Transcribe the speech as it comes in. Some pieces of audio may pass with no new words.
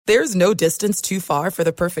There's no distance too far for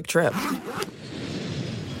the perfect trip.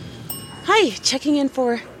 Hi, checking in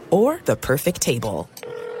for... Or the perfect table.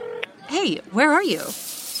 Hey, where are you?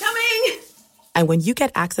 Coming! And when you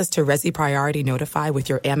get access to Resi Priority Notify with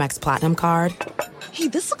your Amex Platinum card... Hey,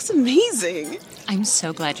 this looks amazing. I'm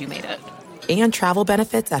so glad you made it. And travel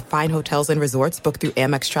benefits at fine hotels and resorts booked through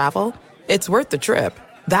Amex Travel, it's worth the trip.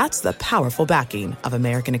 That's the powerful backing of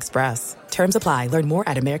American Express. Terms apply. Learn more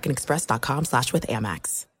at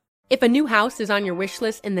americanexpress.com/withAmex. If a new house is on your wish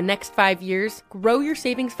list in the next 5 years, grow your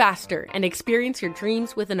savings faster and experience your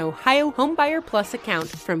dreams with an Ohio Homebuyer Plus account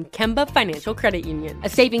from Kemba Financial Credit Union. A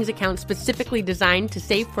savings account specifically designed to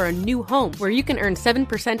save for a new home, where you can earn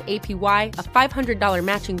 7% APY, a $500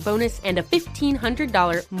 matching bonus, and a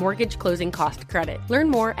 $1,500 mortgage closing cost credit. Learn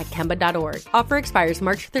more at Kemba.org. Offer expires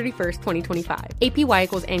March 31st, 2025. APY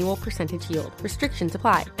equals annual percentage yield. Restrictions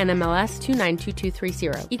apply. NMLS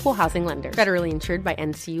 292230. Equal housing lender. Federally insured by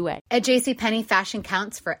NCUA. At JCPenney, fashion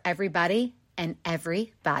counts for everybody and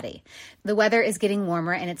everybody. The weather is getting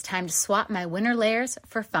warmer and it's time to swap my winter layers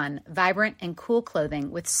for fun, vibrant, and cool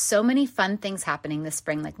clothing. With so many fun things happening this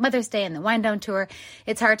spring, like Mother's Day and the Wind Down Tour,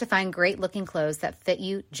 it's hard to find great looking clothes that fit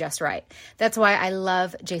you just right. That's why I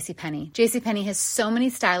love JCPenney. JCPenney has so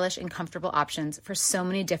many stylish and comfortable options for so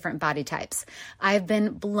many different body types. I've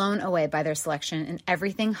been blown away by their selection, and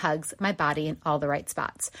everything hugs my body in all the right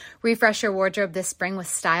spots. Refresh your wardrobe this spring with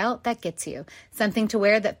style that gets you. Something to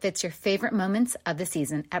wear that fits your favorite moments of the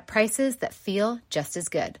season at prices that feel just as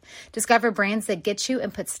good. Discover brands that get you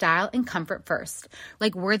and put style and comfort first,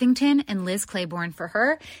 like Worthington and Liz Claiborne for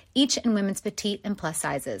her, each in women's petite and plus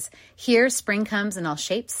sizes. Here, spring comes in all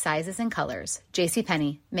shapes, sizes, and colors.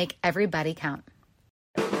 JCPenney, make everybody count.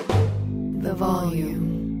 The volume.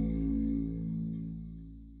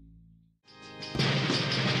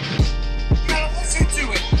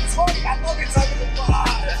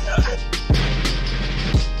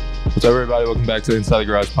 What's up, everybody? Welcome back to the Inside the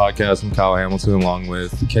Garage podcast. I'm Kyle Hamilton, along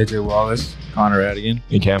with KJ Wallace, Connor Radigan,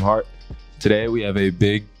 and Cam Hart. Today, we have a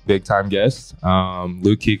big time guest.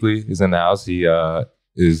 Luke Kuechly is in the house. He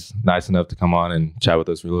is nice enough to come on and chat with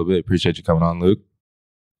us for a little bit. Appreciate you coming on, Luke.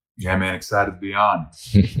 Yeah, man, excited to be on.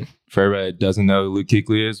 For everybody that doesn't know who Luke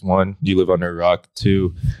Kuechly is, one, you live under a rock.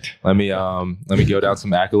 Two, let me go down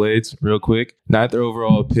some accolades real quick. 9th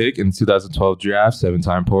overall pick in the 2012 draft,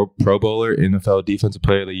 7-time Pro Bowler, NFL Defensive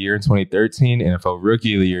Player of the Year in 2013, NFL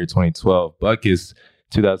Rookie of the Year in 2012, Buckus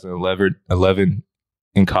 2011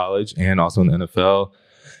 in college and also in the NFL.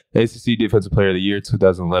 ACC Defensive Player of the Year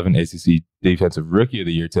 2011, ACC Defensive Rookie of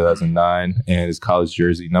the Year 2009, and his college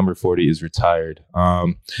jersey number 40 is retired.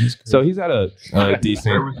 So he's at a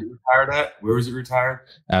decent. Where was it retired at? Where was it retired?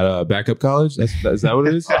 At a backup college. Is that what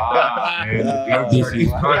it is? Man,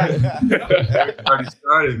 already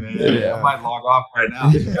started, man. Yeah. I might log off right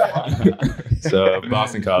now. So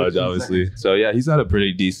Boston College, obviously. So yeah, he's at a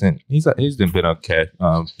pretty decent. He's been okay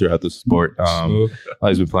throughout the sport. While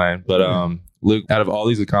he's been playing, but Luke, out of all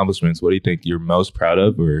these accomplishments, what do you think you're most proud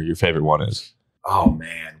of, or your favorite one is? Oh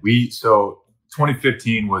man, so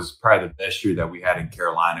 2015 was probably the best year that we had in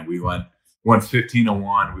Carolina. We won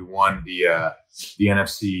 15-1. We won the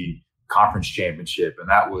NFC Conference Championship, and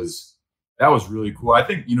that was really cool. I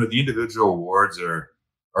think the individual awards are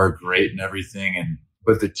great and everything,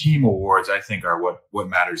 but the team awards I think are what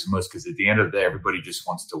matters most, because at the end of the day, everybody just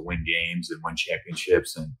wants to win games and win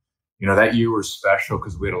championships. And that year was special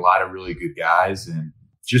because we had a lot of really good guys, and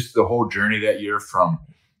just the whole journey that year from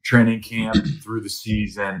training camp through the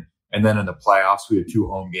season. And then in the playoffs, we had 2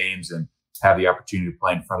 home games and have the opportunity to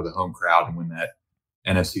play in front of the home crowd and win that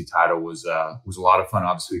NFC title was a lot of fun.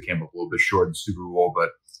 Obviously, we came up a little bit short in the Super Bowl, but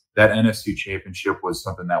that NFC championship was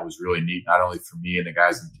something that was really neat, not only for me and the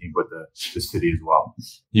guys in the team, but the city as well.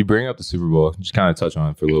 You bring up the Super Bowl, just kind of touch on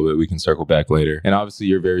it for a little bit. We can circle back later. And obviously,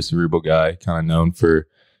 you're a very cerebral guy, kind of known for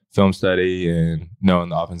film study and knowing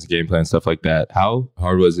the offensive game plan, stuff like that. How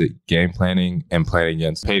hard was it game planning and playing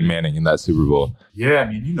against Peyton Manning in that Super Bowl? Yeah, I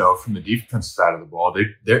mean, from the defense side of the ball,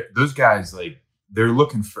 those guys, they're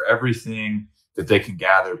looking for everything that they can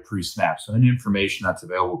gather pre-snap. So any information that's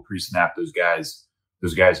available pre-snap, those guys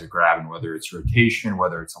are grabbing, whether it's rotation,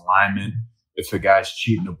 whether it's alignment. If a guy's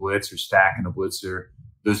cheating a blitz or stacking a blitzer,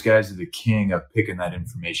 those guys are the king of picking that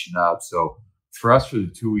information up. So for us, for the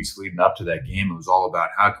 2 weeks leading up to that game, it was all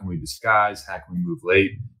about how can we disguise, how can we move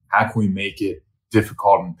late, how can we make it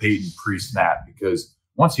difficult on Peyton pre-snap, because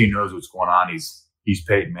once he knows what's going on, he's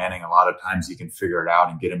Peyton Manning. A lot of times he can figure it out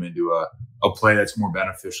and get him into a play that's more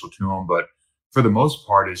beneficial to him. But for the most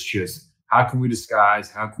part, it's just how can we disguise,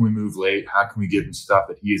 how can we move late, how can we give him stuff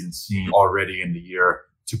that he hasn't seen already in the year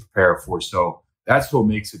to prepare for. So that's what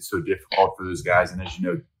makes it so difficult for those guys. And as you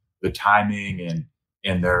know, the timing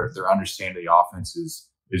and their understanding of the offense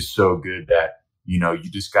is so good that, you know, you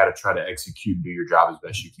just got to try to execute and do your job as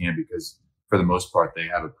best you can, because for the most part, they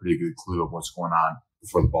have a pretty good clue of what's going on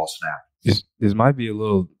before the ball snaps. This might be a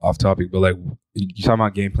little off topic, but like you talking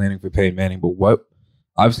about game planning for Peyton Manning, but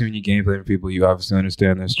obviously when you game plan for people, you obviously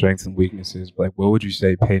understand their strengths and weaknesses. But like, what would you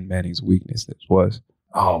say Peyton Manning's weakness was?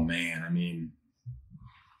 Oh man, I mean,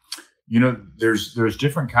 you know, there's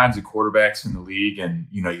different kinds of quarterbacks in the league, and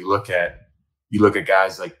you know, you look at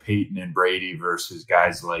guys like Peyton and Brady versus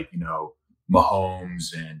guys like, you know,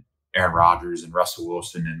 Mahomes and Aaron Rodgers and Russell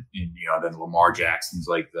Wilson and you know, then Lamar Jackson's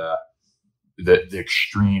like the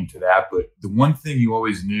extreme to that. But the one thing you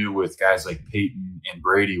always knew with guys like Peyton and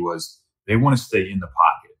Brady was they want to stay in the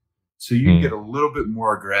pocket. So you get a little bit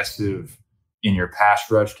more aggressive in your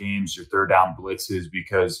pass rush games, your third down blitzes,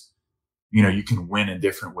 because, you know, you can win in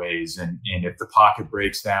different ways. And if the pocket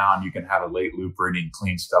breaks down, you can have a late looper and you can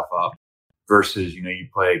clean stuff up. Versus, you know, you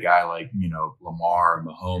play a guy like, you know, Lamar or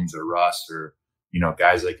Mahomes or Russ or, you know,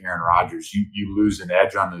 guys like Aaron Rodgers, you lose an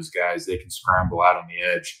edge on those guys. They can scramble out on the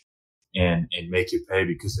edge and make you pay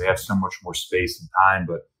because they have so much more space and time.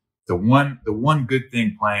 But the one good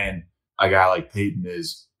thing playing a guy like Peyton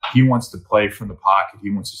is he wants to play from the pocket. He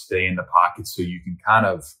wants to stay in the pocket, so you can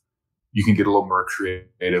get a little more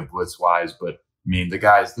creative blitz wise. But I mean,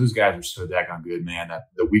 those guys are so daggone good, man, that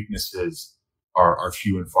the weaknesses are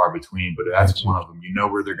few and far between, but that's one of them. You know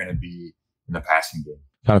where they're going to be in the passing game.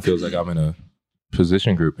 Kind of feels like I'm in a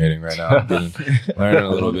position group meeting right now. Learning a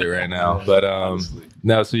little bit right now. But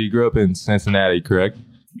now, so you grew up in Cincinnati, correct?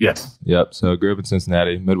 Yes. Yep. So I grew up in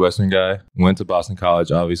Cincinnati, Midwestern guy. Went to Boston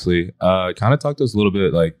College, obviously. Kind of talk to us a little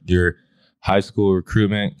bit like your high school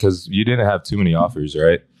recruitment, because you didn't have too many offers,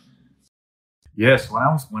 right? Yes. When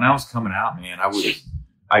I was coming out, man,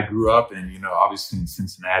 I grew up in, you know, obviously in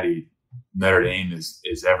Cincinnati, Notre Dame is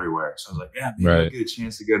everywhere. So I was like, yeah, maybe I'll get a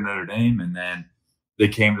chance to go to Notre Dame. And then they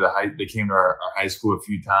came to our high school a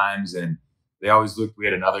few times, and they always we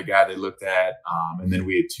had another guy they looked at. And then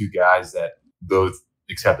we had two guys that both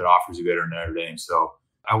accepted offers to go to Notre Dame. So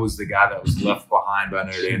I was the guy that was left behind by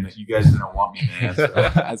Notre Dame that you guys didn't want me, man. So,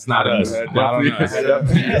 that's not us. Not on us. I'll put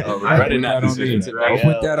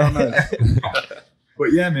that on us.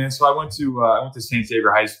 But yeah, man. So I went to St.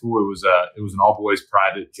 Xavier High School. It was an all boys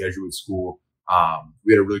private Jesuit school.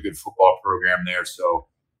 We had a really good football program there. So,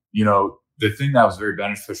 you know, the thing that was very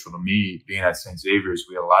beneficial to me being at St. Xavier's,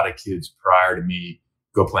 we had a lot of kids prior to me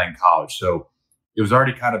go play in college. So it was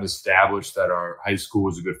already kind of established that our high school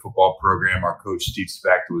was a good football program. Our coach, Steve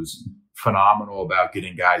Specht, was phenomenal about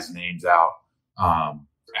getting guys' names out.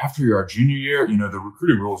 After our junior year, you know, the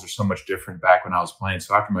recruiting rules are so much different back when I was playing.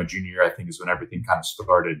 So after my junior year, I think is when everything kind of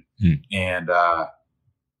started. And,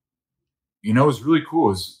 you know, it was really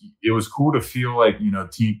cool. It was cool to feel like, you know,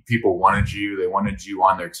 people wanted you. They wanted you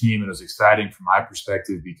on their team. And it was exciting from my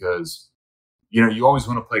perspective because, you know, you always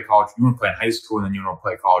want to play college. You want to play in high school and then you want to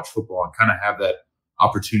play college football and kind of have that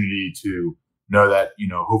opportunity to know that, you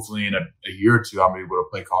know, hopefully in a year or two, I'm able to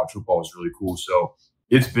play college football is really cool. So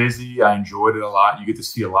it's busy. I enjoyed it a lot. You get to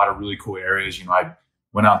see a lot of really cool areas. You know, I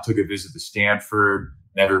went out and took a visit to Stanford.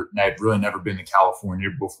 I'd really never been to California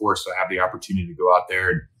before, so I have the opportunity to go out there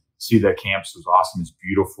and see that campus. Was awesome. It's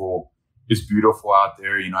beautiful. It's beautiful out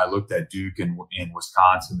there. You know, I looked at Duke and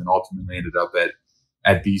Wisconsin, and ultimately ended up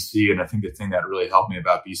at BC. And I think the thing that really helped me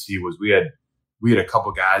about BC was we had a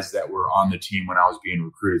couple guys that were on the team when I was being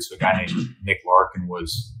recruited. So a guy named Nick Larkin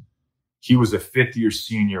he was a fifth-year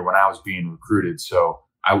senior when I was being recruited. So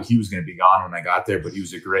he was going to be gone when I got there, but he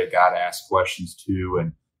was a great guy to ask questions to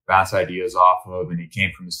and bounce ideas off of. And he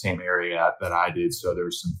came from the same area that I did, so there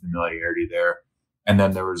was some familiarity there. And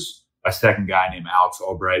then there was a second guy named Alex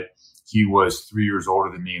Albright. He was 3 years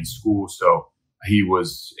older than me in school, so he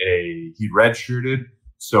redshirted.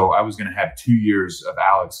 So I was going to have 2 years of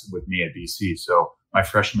Alex with me at BC. So my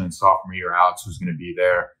freshman and sophomore year, Alex was going to be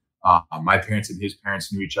there. My parents and his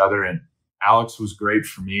parents knew each other, and Alex was great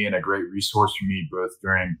for me and a great resource for me both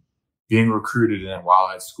during being recruited and then while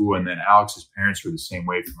at school. And then Alex's parents were the same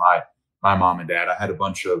way for my mom and dad. I had a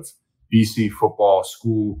bunch of BC football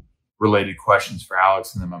school related questions for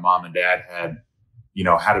Alex, and then my mom and dad had, you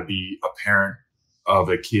know, how to be a parent of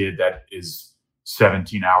a kid that is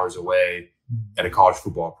 17 hours away at a college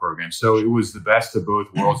football program. So it was the best of both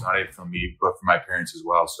worlds, not only from me, but for my parents as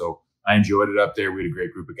well. So I enjoyed it up there. We had a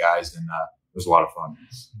great group of guys, and it was a lot of fun.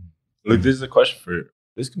 Look, this can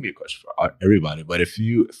be a question for everybody, but if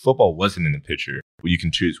football wasn't in the picture, you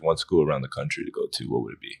can choose one school around the country to go to, what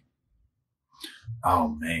would it be? Oh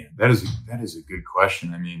man, that is a good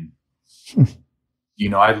question. I mean, you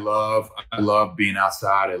know, I love being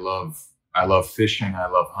outside. I love I love fishing. I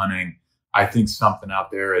love hunting. I think something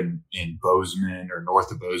out there in Bozeman or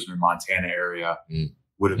north of Bozeman, Montana area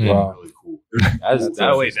would have been really cool. It's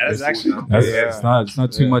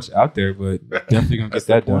not too much out there, but definitely gonna get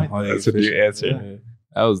that done. That's a good answer.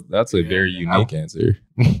 That's a very unique answer.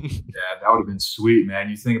 That would have been sweet, man.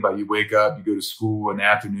 You think about, you wake up, you go to school in the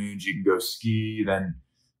afternoons, you can go ski. Then,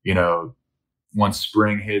 once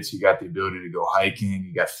spring hits, you got the ability to go hiking.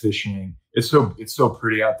 You got fishing. It's so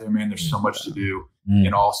pretty out there, man. There's so much to do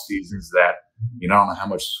in all seasons that I don't know how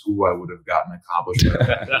much school I would have gotten accomplished.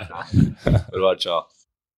 What about y'all?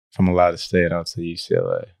 If I'm allowed to stay it, I'll say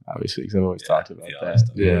UCLA, obviously, because I've always talked about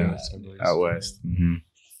that. Out west. Mm-hmm.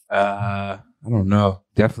 I don't know.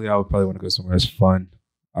 Definitely, I would probably want to go somewhere that's fun.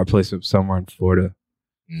 I'll play somewhere in Florida,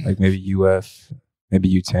 like maybe UF, maybe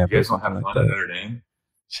UTampa. You guys don't have fun at Notre Dame?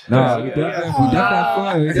 No, we definitely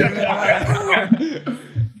have fun.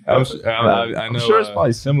 I'm sure it's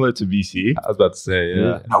probably similar to BC. I was about to say,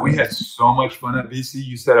 No, we had so much fun at BC.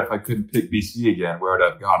 You said if I couldn't pick BC again, where would I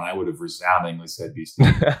have gone? I would have resoundingly said BC.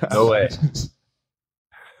 No way.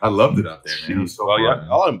 I loved it up there, man. It was so fun.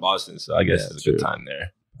 All in Boston, so I guess it's a good time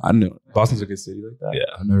there. I know Boston's a good city like that.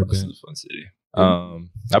 Yeah, I've never Boston's been. a fun city.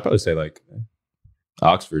 I'd probably say like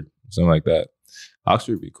Oxford, something like that.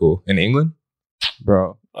 Oxford would be cool. In England?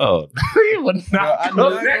 Bro. Oh, you would not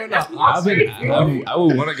go there. I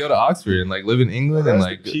would want to go to Oxford and like live in England and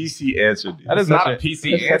like PC answer, dude. That is not a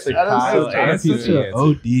PC answer. That's such an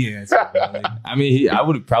OD answer. Like, I mean, I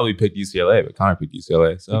would have probably picked UCLA, but Connor picked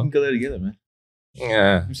UCLA. So we can go there together, man.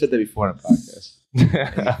 Yeah, You said that before on a podcast.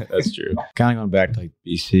 that's true. Kind of going back to like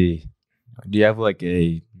BC. Do you have like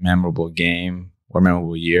a memorable game or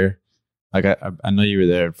memorable year? Like I know you were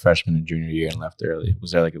there freshman and junior year and left early.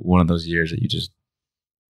 Was there like one of those years that you just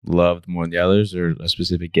loved more than the others, or a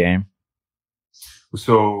specific game?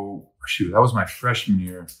 So that was my freshman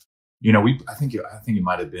year. I think it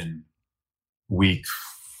might have been week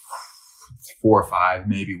 4 or 5,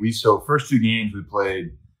 maybe. First 2 games we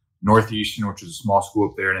played Northeastern, which is a small school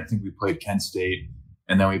up there, and I think we played Kent State,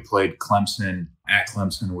 and then we played Clemson at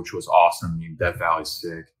Clemson, which was awesome. I mean, Death Valley's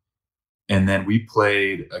sick. And then we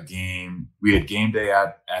played a game. We had game day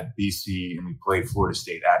at BC, and we played Florida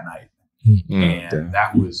State at night. And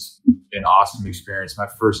that was an awesome experience. My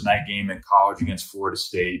first night game in college against Florida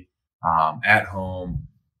State, at home,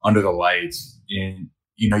 under the lights. And,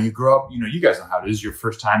 you grow up, you guys know how it is. Your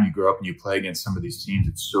first time you grow up and you play against some of these teams.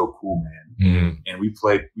 It's so cool, man. And we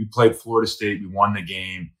played Florida State. We won the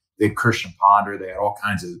game. They had Christian Ponder. They had all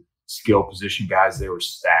kinds of skill position guys. They were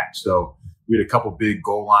stacked. So we had a couple big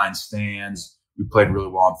goal line stands. We played really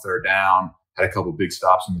well on third down, had a couple big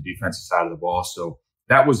stops on the defensive side of the ball. So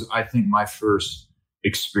that was, I think, my first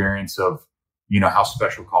experience of, how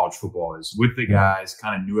special college football is with the guys.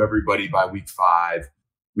 Kind of knew everybody by week 5.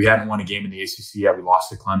 We hadn't won a game in the ACC yet. We lost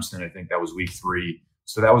to Clemson. I think that was week 3.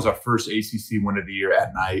 So that was our first ACC win of the year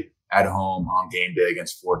at night, at home, on game day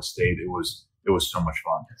against Florida State. It was so much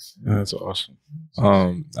fun. that's awesome.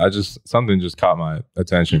 Something just caught my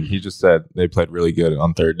attention. He just said they played really good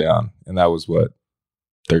on third down, and that was what,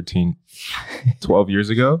 12 years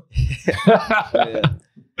ago.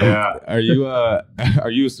 Yeah. Are you a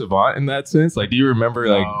savant in that sense? Like, do you remember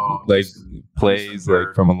like plays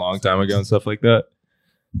like from a long time ago and stuff like that?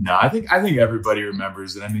 No, I think everybody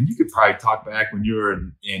remembers it. I mean, you could probably talk back when you were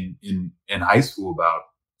in high school about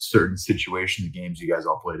certain situations, the games you guys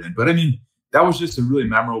all played in. But I mean, that was just a really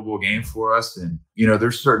memorable game for us. And,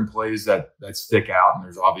 there's certain plays that stick out, and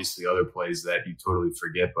there's obviously other plays that you totally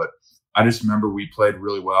forget. But I just remember we played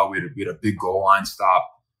really well. We had a big goal line stop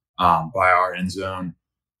by our end zone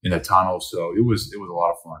in the tunnel. So it was a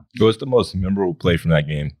lot of fun. What was the most memorable play from that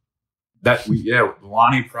game?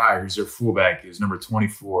 Lonnie Pryor, who's their fullback, is number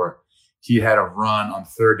 24. He had a run on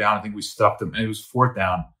third down. I think we stuffed him. And it was fourth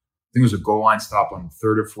down. I think it was a goal line stop on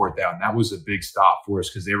third or fourth down. That was a big stop for us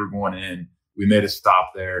because they were going in. We made a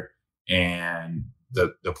stop there, and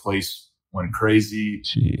the place went crazy.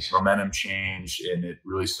 Jeez. Momentum changed, and it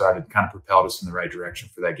really kind of propelled us in the right direction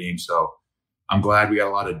for that game. So I'm glad we got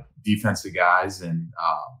a lot of defensive guys, and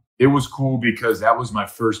it was cool because that was my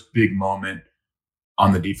first big moment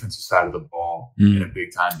on the defensive side of the ball in a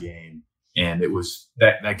big time game. And it was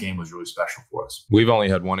that game was really special for us. We've only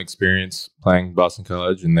had one experience playing Boston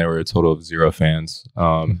College, and there were a total of 0 fans.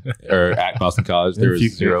 Or at Boston College, there were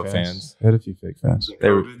 0 fans. Had a few fake fans.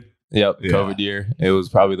 COVID year. It was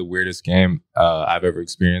probably the weirdest game I've ever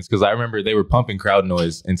experienced, because I remember they were pumping crowd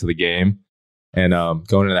noise into the game, and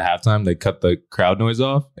going into the halftime, they cut the crowd noise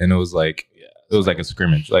off, and it was like a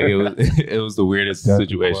scrimmage. Like it was the weirdest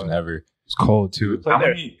situation ever. It's cold too.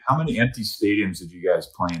 How many empty stadiums did you guys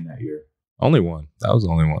play in that year? Only one. That was the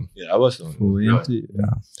only one. Yeah, I was the only one. Fully Really? empty. Yeah.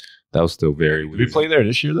 That was still very. Did we play there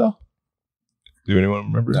this year though? Do anyone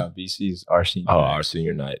remember? No, BC's our senior. Oh, night. our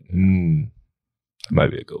senior night. That might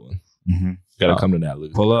be a good one. Mm-hmm. Gotta come to that,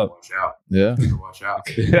 Luke. Pull up. Watch out. Yeah. Watch out.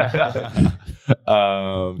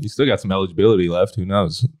 You still got some eligibility left. Who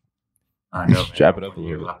knows? I know. Strap it up a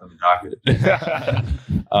little Left on the docket.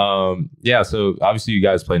 Yeah. So obviously, you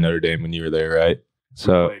guys played Notre Dame when you were there, right?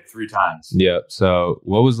 So We played 3 times. yeah. So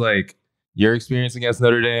what was like your experience against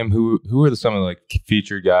Notre Dame? Who were some of the like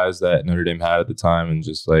featured guys that Notre Dame had at the time, and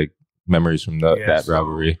just like memories from that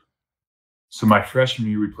rivalry? So my freshman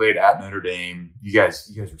year, we played at Notre Dame. You guys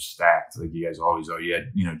were stacked, like you guys always are. You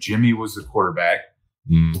had, Jimmy was the quarterback.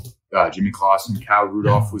 Jimmy Clausen, Kyle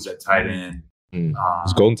Rudolph was at tight end.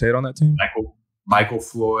 Was Golden Tate on that team? Michael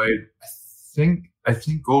Floyd. I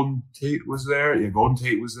think Golden Tate was there. Yeah, Golden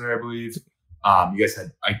Tate was there, I believe. You guys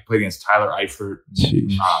I played against Tyler Eifert.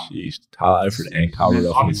 Jeez. Tyler Eifert and Kyle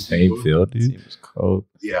Rudolph on the same field, dude. Team was cold.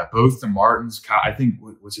 Yeah, both the Martins. I think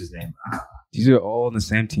what's his name? These are all on the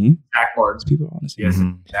same team. Zach Martin. People are on the same Yes,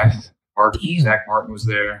 team. Zach Martin was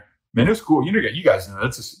there. Man, it was cool. You guys know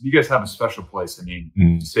you guys have a special place. I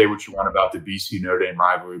mean, say what you want about the BC Notre Dame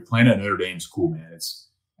rivalry. Playing at Notre Dame's cool, man.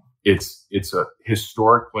 It's a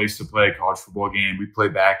historic place to play a college football game. We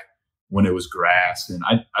played back when it was grass, and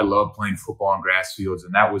I love playing football on grass fields.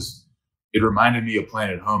 And it reminded me of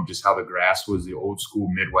playing at home, just how the grass was the old school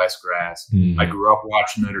Midwest grass. I grew up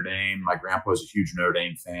watching Notre Dame. My grandpa was a huge Notre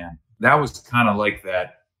Dame fan. That was kind of like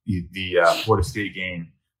that. The Florida State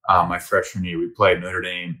game, my freshman year, we played Notre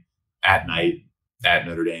Dame at night at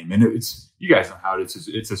Notre Dame, and you guys know how it is.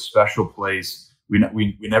 It's a special place.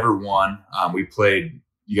 We never won. We played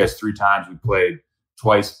you guys 3 times. We played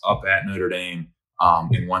twice up at Notre Dame,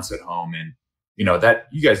 and once at home. And that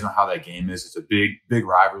you guys know how that game is. It's a big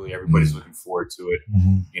rivalry. Everybody's looking forward to it.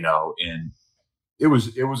 And it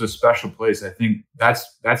was a special place. I think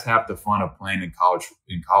that's half the fun of playing in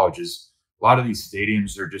colleges. A lot of these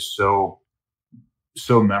stadiums are just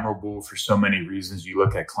so memorable for so many reasons. You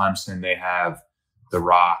look at Clemson, they have the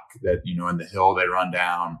Rock that, in the hill they run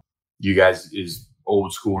down. You guys is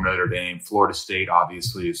old school Notre Dame. Florida State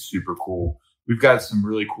obviously is super cool. We've got some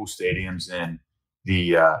really cool stadiums in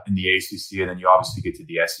the ACC, and then you obviously get to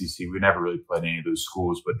the SEC. We never really played any of those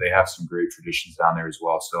schools, but they have some great traditions down there as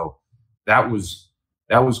well. So that was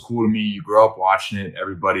cool to me. You grow up watching it.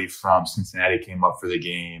 Everybody from Cincinnati came up for the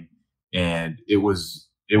game, and it was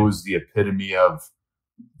the epitome of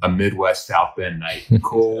a Midwest South Bend night.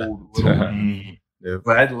 Cold, little rainy,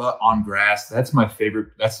 but I'd love on grass. That's my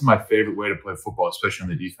favorite way to play football, especially on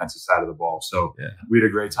the defensive side of the ball. So we had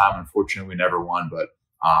a great time. Unfortunately, we never won, but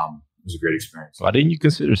it was a great experience. Why didn't you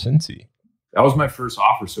consider Cincy? That was my first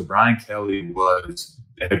offer. So Brian Kelly was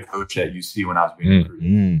the head coach at UC when I was being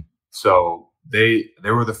recruited. So they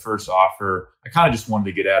were the first offer. I kind of just wanted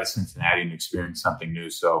to get out of Cincinnati and experience something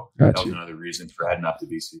new. So that was another reason for heading up to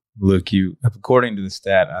BC. Look, according to the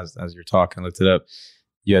stat, as you're talking, I looked it up,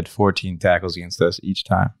 you had 14 tackles against us each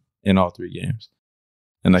time in all 3 games.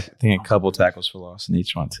 And I think a couple tackles for loss in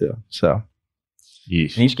each one too. So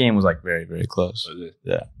and each game was like very, very close.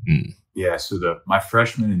 Yeah. Yeah. So my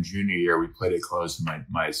freshman and junior year, we played it close. And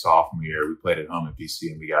my sophomore year, we played at home at BC,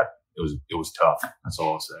 and it was tough. That's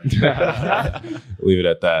all I'll say. Leave it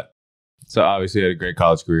at that. So obviously you had a great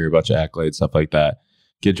college career, a bunch of accolades, stuff like that.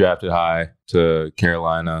 Get drafted high to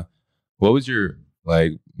Carolina. What was your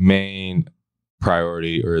main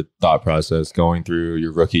priority or thought process going through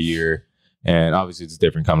your rookie year? And obviously it's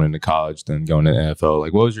different coming into college than going to the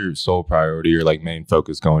NFL. What was your sole priority or main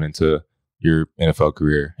focus going into your NFL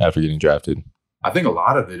career after getting drafted? I think a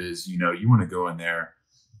lot of it is, you want to go in there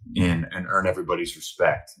and earn everybody's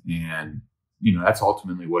respect. And, that's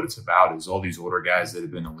ultimately what it's about, is all these older guys that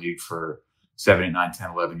have been in the league for 7, 8, 9, 10,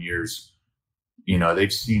 11 years.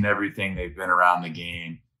 They've seen everything. They've been around the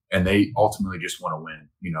game, and they ultimately just want to win.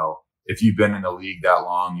 If you've been in the league that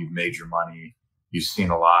long, you've made your money. You've seen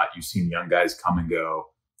a lot. You've seen young guys come and go,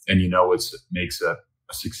 and what makes a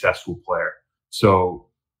successful player. So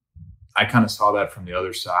I kind of saw that from the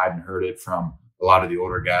other side and heard it from a lot of the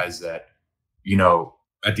older guys that,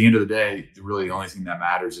 at the end of the day, really the only thing that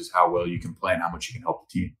matters is how well you can play and how much you can help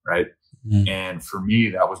the team, right? And for me,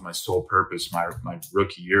 that was my sole purpose. My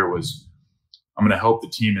rookie year was, I'm going to help the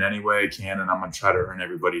team in any way I can, and I'm going to try to earn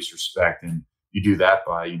everybody's respect. And you do that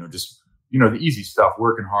by, the easy stuff,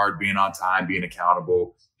 working hard, being on time, being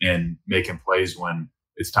accountable, and making plays when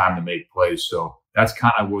it's time to make plays. So that's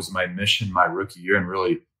kind of was my mission my rookie year, and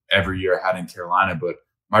really every year I had in Carolina. But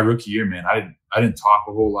my rookie year, man, I didn't talk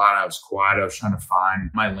a whole lot. I was quiet. I was trying to find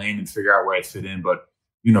my lane and figure out where I fit in. But,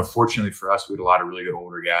 fortunately for us, we had a lot of really good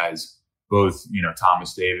older guys both,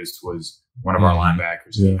 Thomas Davis was one of our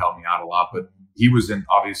linebackers. He helped me out a lot, but he was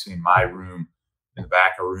obviously in my room, in the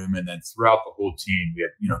back of the room. And then throughout the whole team, we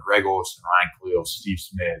had, Greg Olson, Ryan Khalil, Steve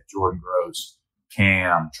Smith, Jordan Gross,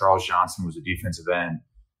 Cam, Charles Johnson was a defensive end.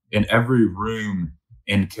 In every room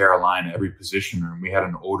in Carolina, every position room, we had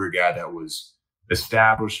an older guy that was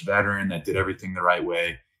established veteran that did everything the right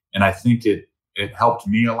way. And I think it helped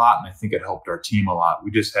me a lot. And I think it helped our team a lot.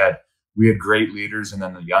 We had great leaders. And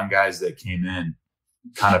then the young guys that came in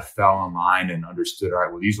kind of fell in line and understood, all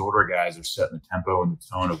right, well, these older guys are setting the tempo and the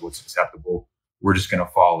tone of what's acceptable. We're just going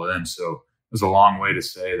to follow them. So it was a long way to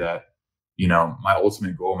say that, my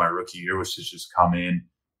ultimate goal my rookie year was to just come in,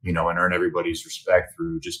 and earn everybody's respect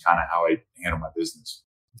through just kind of how I handle my business.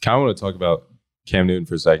 Kind of want to talk about Cam Newton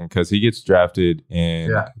for a second, because he gets drafted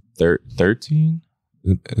in 13.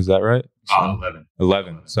 Is that right?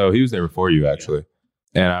 11. So he was there before you, actually.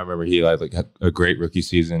 And I remember he had a great rookie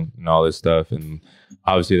season and all this stuff. And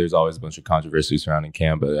obviously there's always a bunch of controversy surrounding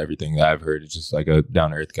Cam, but everything that I've heard is just like a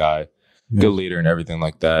down-to-earth guy, good leader and everything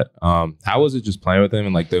like that. How was it just playing with him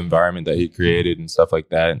and the environment that he created and stuff like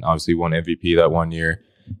that? And obviously won MVP that one year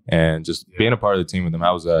and just being a part of the team with him.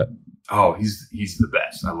 How was that? Oh, he's the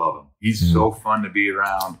best. I love him. He's so fun to be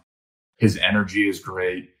around. His energy is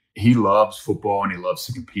great. He loves football and he loves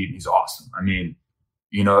to compete. And he's awesome. I mean,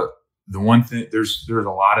 the one thing, there's a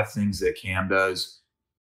lot of things that Cam does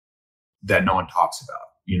that no one talks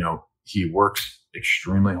about. He works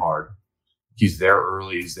extremely hard. He's there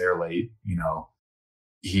early. He's there late.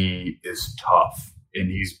 He is tough, and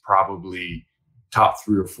he's probably top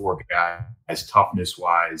 3 or 4 guys toughness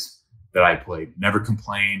wise that I played. Never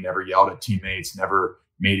complained, never yelled at teammates, never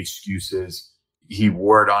made excuses. He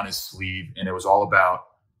wore it on his sleeve, and it was all about,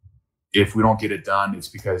 if we don't get it done, it's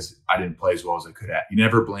because I didn't play as well as I could have. He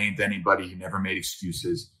never blamed anybody. He never made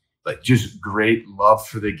excuses. Just great love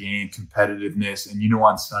for the game, competitiveness. And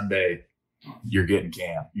on Sunday, you're getting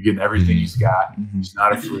Cam. You're getting everything he's got. He's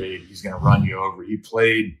not afraid. He's going to run you over. He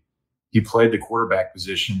played the quarterback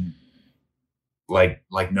position like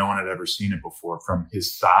no one had ever seen it before, from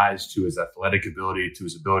his size to his athletic ability to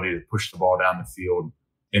his ability to push the ball down the field.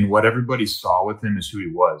 And what everybody saw with him is who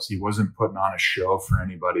he was. He wasn't putting on a show for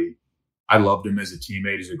anybody. I loved him as a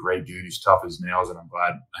teammate. He's a great dude. He's tough as nails, and I'm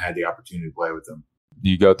glad I had the opportunity to play with him.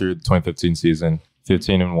 You go through the 2015 season,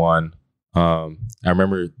 15-1. I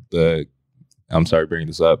remember I'm sorry bringing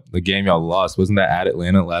this up. The game y'all lost, wasn't that at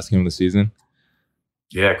Atlanta, last game of the season?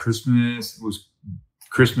 Yeah, it was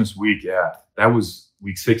Christmas week. Yeah, that was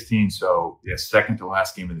week 16. So yeah, second to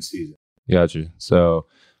last game of the season. Gotcha. So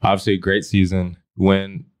obviously a great season.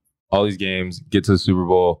 Win all these games, get to the Super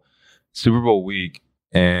Bowl week.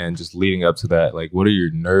 And just leading up to that, what are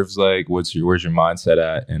your nerves like? Where's your mindset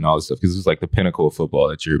at and all this stuff? Because it's the pinnacle of football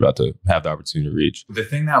that you're about to have the opportunity to reach. The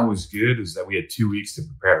thing that was good is that we had 2 weeks to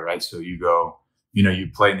prepare, right? So you go, you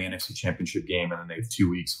play in the NFC Championship game, and then they have 2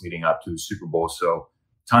 weeks leading up to the Super Bowl. So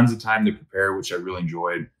tons of time to prepare, which I really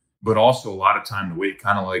enjoyed, but also a lot of time to wait,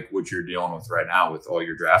 kind of like what you're dealing with right now with all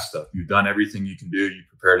your draft stuff. You've done everything you can do. You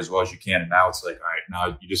prepared as well as you can. And now it's all right,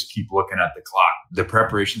 now you just keep looking at the clock. The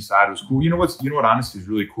preparation side was cool. You know what honestly is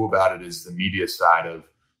really cool about it is the media side of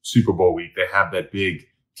Super Bowl week. They have that big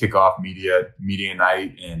kickoff media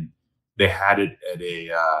night, and they had it at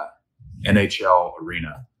a NHL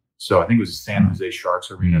arena. So I think it was the San Jose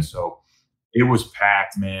Sharks arena. So it was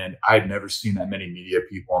packed, man. I'd never seen that many media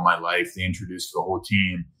people in my life. They introduced the whole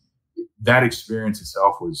team. That experience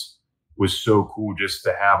itself was so cool, just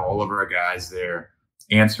to have all of our guys there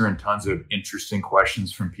answering tons of interesting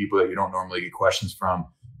questions from people that you don't normally get questions from,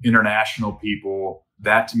 international people.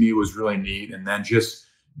 That to me was really neat. And then just,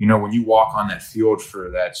 when you walk on that field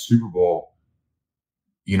for that Super Bowl,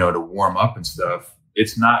 to warm up and stuff,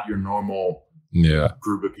 it's not your normal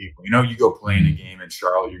group of people. You go play in a game in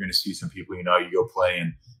Charlotte, you're going to see some people, you go play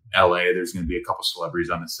in LA, there's going to be a couple celebrities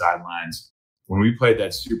on the sidelines. When we played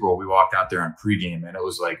that Super Bowl, we walked out there on pregame, and it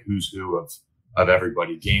was like who's who of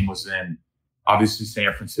everybody. Game was in, obviously,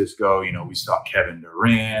 San Francisco. We saw Kevin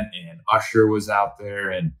Durant, and Usher was out there,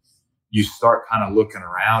 and you start kind of looking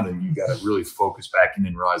around, and you got to really focus back in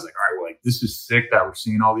and realize, all right, this is sick that we're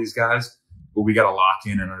seeing all these guys, but we got to lock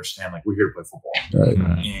in and understand, we're here to play football.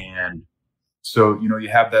 Right. And so, you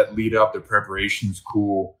have that lead up, the preparation's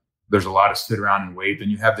cool. There's a lot of sit around and wait. Then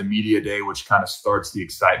you have the media day, which kind of starts the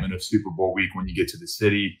excitement of Super Bowl week when you get to the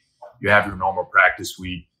city. You have your normal practice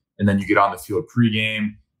week, and then you get on the field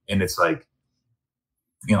pregame, and it's like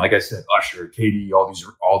I said, Usher, KD,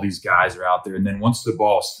 all these guys are out there. And then once the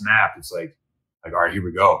ball snapped, it's like, all right, here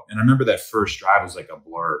we go. And I remember that first drive was like a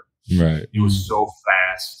blur. Right. It was so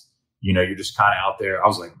fast. You're just kind of out there. I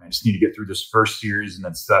was like, man, I just need to get through this first series and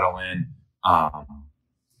then settle in.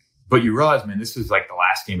 But you realize, man, this is like the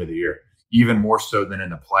last game of the year, even more so than in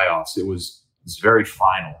the playoffs. It was very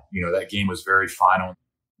final. That game was very final.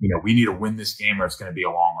 We need to win this game or it's going to be a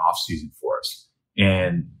long off season for us.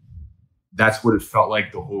 And that's what it felt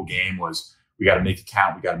like the whole game was. We got to make it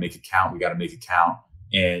count. We got to make it count. We got to make it count.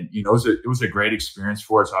 And, it was a great experience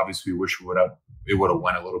for us. Obviously, we wish it would have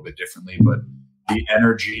went a little bit differently, but the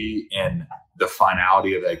energy and the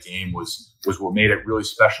finality of that game was what made it really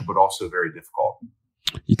special, but also very difficult.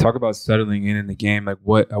 You talk about settling in the game. Like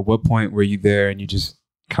at what point were you there and you just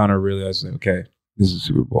kind of realized, like, okay, this is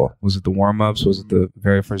Super Bowl? Was it the warm-ups? Was it the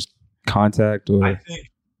very first contact? Or I think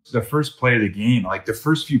the first play of the game, like the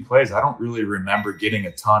first few plays, I don't really remember getting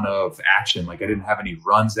a ton of action. Like I didn't have any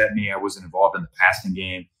runs at me. I wasn't involved in the passing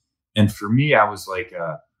game. And for me, I was like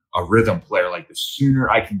a rhythm player. Like the sooner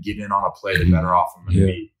I can get in on a play, the better off I'm going to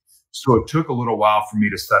be. So it took a little while for me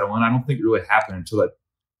to settle in. I don't think it really happened until that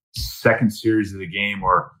second series of the game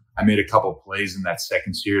where I made a couple of plays in that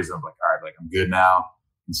second series. And I'm like, all right, like I'm good now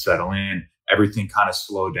and settle in. Everything kind of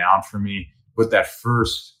slowed down for me. But that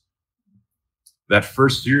first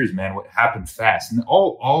series, man, what happened fast. And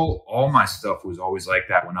all my stuff was always like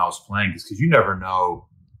that when I was playing, because you never know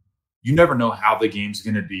how the game's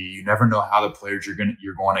going to be. You never know how the players you're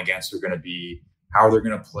going against are going to be, how they're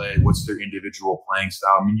going to play, what's their individual playing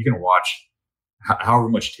style. I mean, you can watch however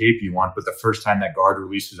much tape you want, but the first time that guard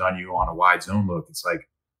releases on you on a wide zone look, it's like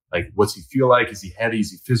what's he feel like? Is he heavy?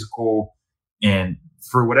 Is he physical? And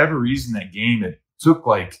for whatever reason, that game, it took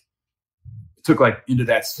into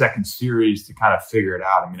that second series to kind of figure it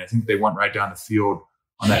out. I mean, I think they went right down the field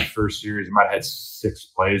on that first series. They might have had 6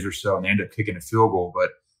 plays or so, and they ended up kicking a field goal. But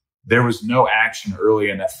there was no action early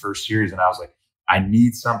in that first series, and I was like, I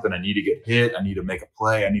need something. I need to get hit. I need to make a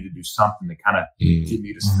play. I need to do something to kind of get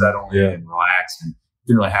me to settle in and relax. And it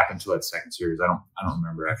didn't really happen until that second series. I don't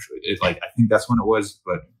remember actually. I think that's when it was,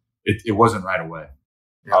 but it wasn't right away.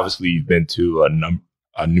 Obviously, you've been to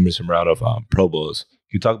a numerous amount of Pro Bowls.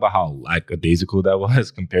 Can you talk about how lackadaisical that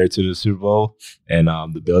was compared to the Super Bowl and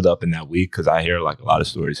the build up in that week? Because I hear like a lot of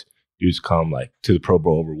stories. Dudes come like to the Pro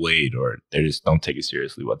Bowl overweight, or they just don't take it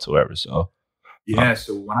seriously whatsoever. So yeah.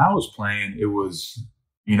 So when I was playing, it was,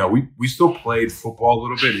 we still played football a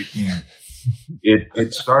little bit.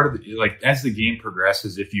 It started like as the game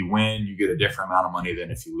progresses. If you win, you get a different amount of money than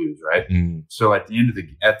if you lose, right? So at the end of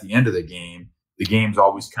the game, the game's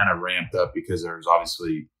always kind of ramped up because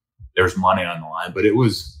there's money on the line. But it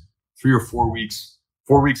was 3 or 4 weeks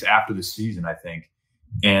after the season, I think.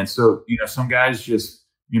 And so some guys just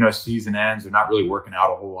season ends, they're not really working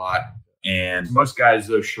out a whole lot. And most guys,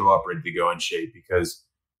 though, show up ready to go in shape because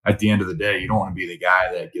at the end of the day, you don't want to be the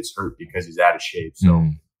guy that gets hurt because he's out of shape. So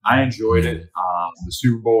I enjoyed it. The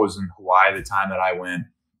Super Bowl was in Hawaii the time that I went,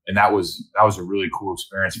 and that was a really cool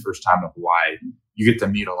experience. First time in Hawaii. You get to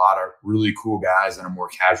meet a lot of really cool guys on a more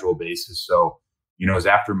casual basis. So, it was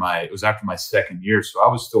after my second year. So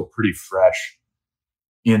I was still pretty fresh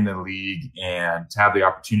in the league, and to have the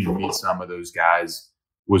opportunity to meet some of those guys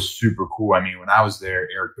was super cool. I mean, when I was there,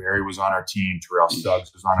 Eric Berry was on our team, Terrell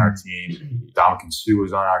Suggs was on our team, Dominican Sue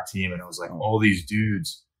was on our team, and it was like all these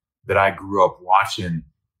dudes that I grew up watching,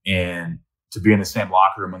 and to be in the same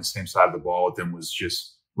locker room on the same side of the ball with them was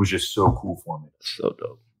just so cool for me. So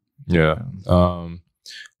dope. Yeah.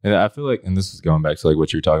 And I feel like, and this is going back to like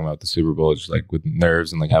what you were talking about with the Super Bowl, just like with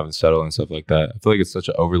nerves and like having to settle and stuff like that. I feel like it's such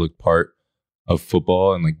an overlooked part of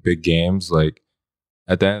football and like big games. Like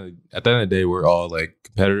at the end of the day, we're all like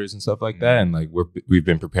competitors and stuff like that. And like we've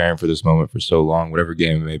been preparing for this moment for so long, whatever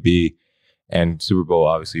game it may be. And Super Bowl,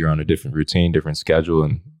 obviously you're on a different routine, different schedule,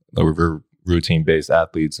 and like, we're routine based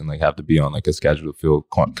athletes and like have to be on like a schedule to feel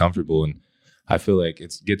comfortable. And I feel like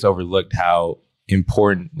it gets overlooked how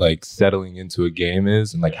important like settling into a game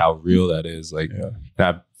is and like how real that is. Like and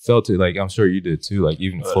I felt it, like I'm sure you did too, like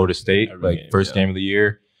even Florida State, like game, first game of the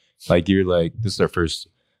year, like you're like, this is our first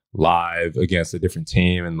live against a different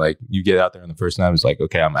team, and like you get out there on the first time, it's like,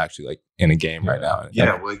 okay, I'm actually like in a game right now.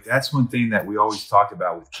 Like that's one thing that we always talked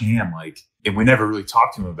about with Cam, like, and we never really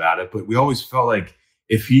talked to him about it, but we always felt like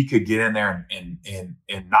if he could get in there and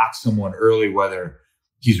knock someone early, whether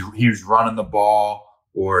he's running the ball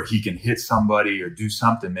or he can hit somebody or do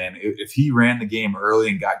something, man. If he ran the game early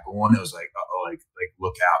and got going, it was like, like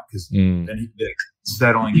look out, because then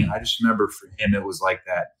settling in. I just remember for him, it was like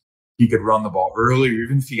that. He could run the ball early, or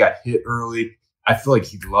even if he got hit early. I feel like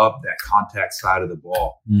he loved that contact side of the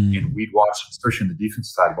ball, and we'd watch, especially on the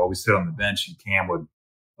defensive side of the ball. We sit on the bench, and Cam would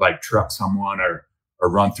like truck someone or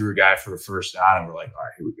run through a guy for a first down, and we're like, all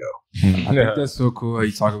right, here we go. I think that's so cool how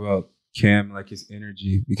you talk about Cam, like his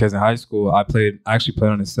energy, because in high school I actually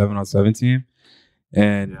played on a 7-on-7 team,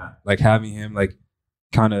 And like having him like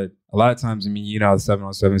kind of a lot of times, I mean, you know how the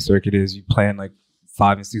 7-on-7 circuit is. You playing like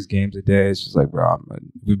 5 and 6 games a day. It's just like, bro,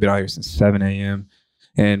 we've been out here since 7 a.m.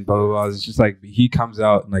 and blah, blah, blah. It's just like he comes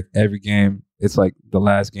out and like every game, it's like the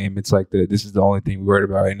last game. It's like this is the only thing we're worried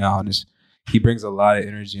about right now. And he brings a lot of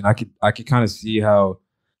energy. And I could kind of see how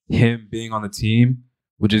him being on the team,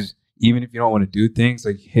 which is even if you don't want to do things,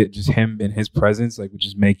 like just him and his presence, like would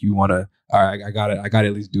just make you want to, all right, I got to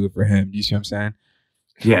at least do it for him. Do you see what I'm saying?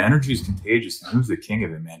 Yeah, energy is contagious. And he was the king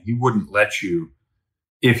of it, man. He wouldn't let you,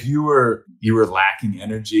 if you were lacking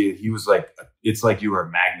energy, he was like, it's like you were a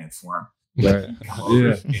magnet for him.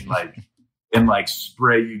 Like, and like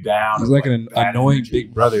spray you down. He's like an annoying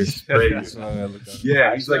big brother. Spray you.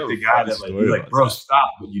 Yeah, he's like the guy that like, you're like, bro,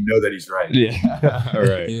 stop, but you know that he's right. Yeah. All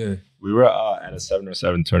right. Yeah. We were at a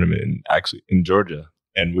 7-on-7 tournament in Georgia,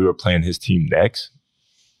 and we were playing his team next.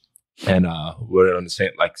 And we're on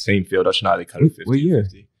the same field. I should know they cut it 50. What year?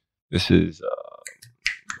 50. This is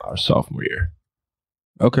our sophomore year.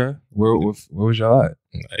 Okay. Where was y'all at?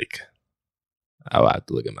 Like, I'll have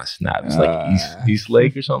to look at my snaps. Like East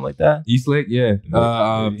Lake or something like that. East Lake, yeah.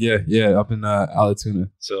 Yeah, up in Alatoona.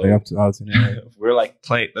 So like up to Alatoona. We're like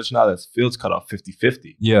playing. Let's know that field's cut off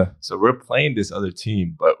 50-50. Yeah. So we're playing this other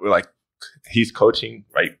team, but we're like, he's coaching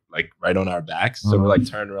right on our backs. So we're like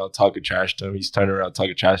turning around talking trash to him. He's turning around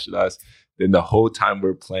talking trash to us. Then the whole time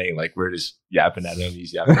we're playing, like we're just yapping at him.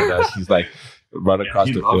 He's yapping at us. He's like running across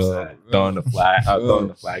the field, throwing the flags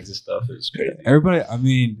and stuff. It was crazy. Everybody, I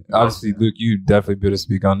mean, obviously, Luke, you definitely be able to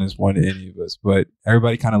speak on this more than any of us. But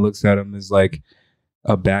everybody kind of looks at him as like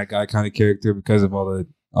a bad guy kind of character because of all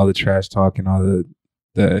the trash talk and all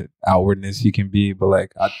the outwardness he can be. But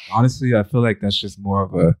like, honestly, I feel like that's just more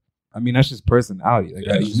of a. I mean, that's just personality. Like,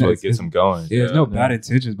 that's just what gets him going. Yeah, there's no bad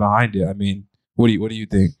intentions behind it. I mean, what do you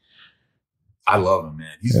think? I love him,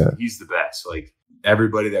 man. He's the best. Like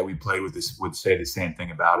everybody that we played with would say the same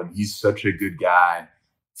thing about him. He's such a good guy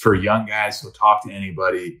for young guys. So talk to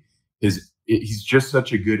anybody. He's just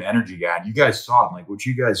such a good energy guy. And you guys saw it. Like what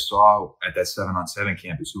you guys saw at that 7-on-7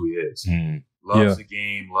 camp is who he is. Loves the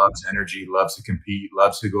game, loves energy, loves to compete,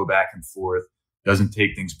 loves to go back and forth, doesn't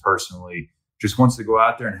take things personally, just wants to go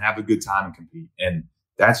out there and have a good time and compete. And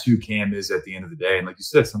that's who Cam is at the end of the day. And like you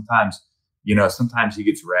said, sometimes he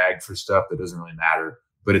gets ragged for stuff that doesn't really matter.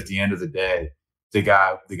 But at the end of the day, the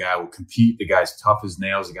guy will compete. The guy's tough as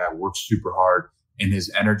nails. The guy works super hard, and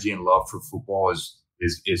his energy and love for football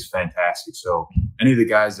is fantastic. So any of the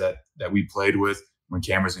guys that we played with when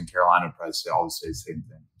Cam was in Carolina would probably all say the same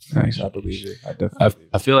thing. Nice. I believe it.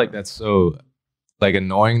 I feel like that's so like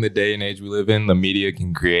annoying the day and age we live in. The media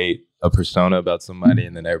can create a persona about somebody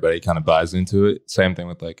and then everybody kind of buys into it. Same thing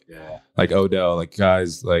with like Odell, like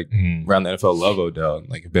guys like around the NFL love Odell and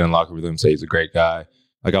like have been in locker room with him, say he's a great guy.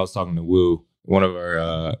 Like I was talking to Wu, one of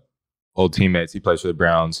our old teammates. He plays for the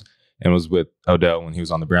Browns and was with Odell when he was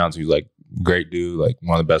on the Browns. He was like great dude, like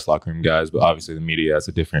one of the best locker room guys, but obviously the media has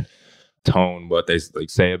a different tone, what they like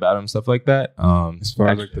say about him, stuff like that. As far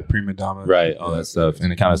as like the prima donna. Right, all that stuff.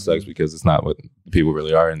 And it kind of sucks because it's not what people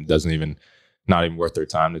really are and not even worth their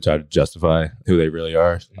time to try to justify who they really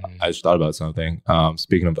are. I just thought about something.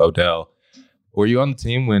 Speaking of Odell, were you on the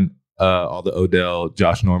team when all the Odell,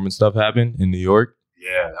 Josh Norman stuff happened in New York?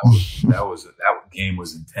 Yeah, that game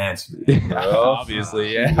was intense.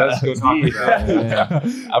 Obviously, yeah. Let's go deep.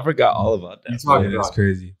 I forgot all about that. You talking that's about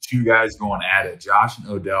crazy. Two guys going at it. Josh and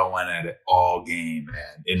Odell went at it all game,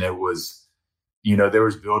 man. And it was, there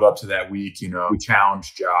was build up to that week. We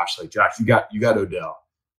challenged Josh, like Josh, you got Odell.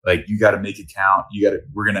 Like you got to make it count.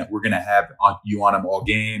 We're gonna have you on him all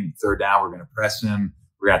game. Third down, we're gonna press him.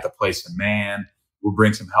 We're gonna have to play some man. We'll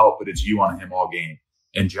bring some help, but it's you on him all game.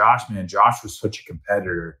 And Josh was such a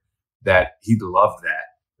competitor that he loved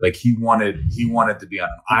that. Like he wanted to be on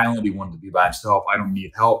an island. He wanted to be by himself. I don't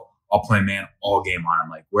need help. I'll play man all game on him.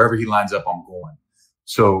 Like wherever he lines up, I'm going.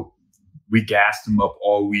 So we gassed him up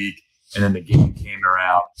all week, and then the game came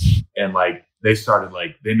around, and like. They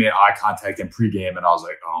made eye contact in pregame, and I was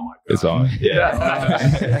like, oh my God. It's on.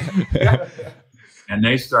 Yeah. And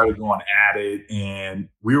they started going at it, and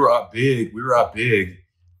we were up big,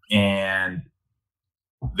 and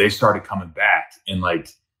they started coming back, and like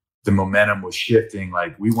the momentum was shifting.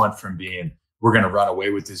 Like we went from being, we're going to run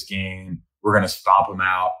away with this game, we're going to stomp them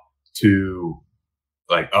out, to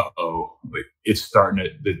like, like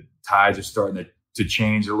the tides are starting to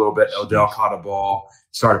change a little bit. Odell caught a ball,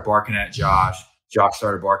 started barking at Josh. Josh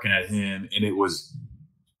started barking at him, and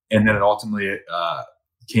then it ultimately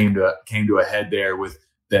came to a head there with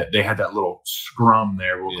that. They had that little scrum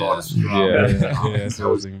there. We'll call it a scrum. Yeah.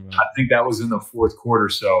 I think that was in the fourth quarter.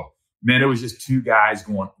 So man, it was just two guys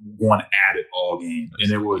going at it all game.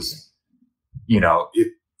 And it was, you know,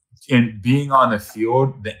 and being on the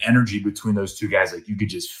field, the energy between those two guys, like you could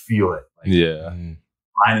just feel it. Like,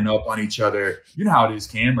 lining up on each other. You know how it is,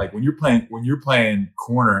 Cam. Like when you're playing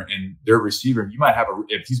corner and their receiver, you might have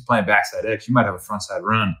if he's playing backside X, you might have a frontside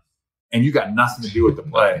run, and you got nothing to do with the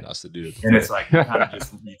play. It's like you kind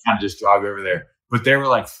of just jog over there. But they were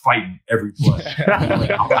like fighting every play.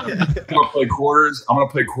 Like, I'm gonna play quarters. I'm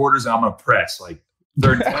gonna play quarters, and I'm gonna press like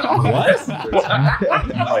third and 10.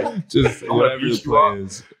 Like, just whatever the play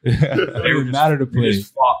is. They were matter to play.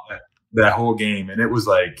 Just fought that whole game, and it was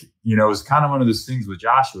like, you know, it was kind of one of those things with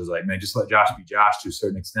Josh. It was like, man, just let Josh be Josh to a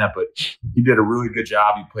certain extent. But he did a really good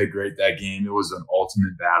job. He played great that game. It was an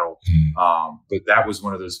ultimate battle. But that was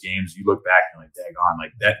one of those games you look back and like, daggone,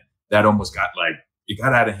 like that almost got like, it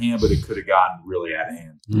got out of hand, but it could have gotten really out of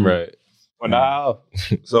hand. Right. Well, now,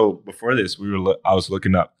 so before this, I was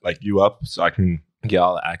looking up you up so I can get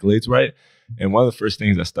all the accolades right. And one of the first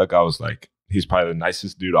things that stuck out was like, he's probably the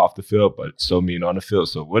nicest dude off the field, but so mean on the field.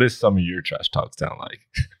 So what is some of your trash talk sound like?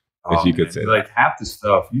 If you could say like half the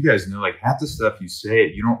stuff, you guys know, like half the stuff you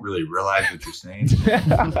say, you don't really realize what you're saying.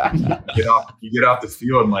 you get off the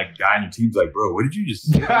field and like guy on your team's like, bro, what did you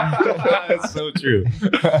just say? That's so true.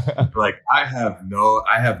 Like I have no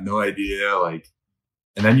idea. Like,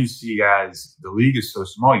 and then you see guys, the league is so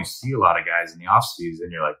small, you see a lot of guys in the off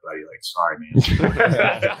season, you're like, buddy, like, sorry,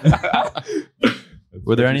 man.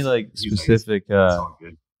 Were there any like specific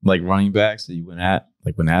like running backs that you went at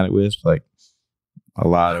it with like a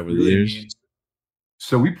lot over the years?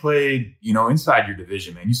 So we played, you know, inside your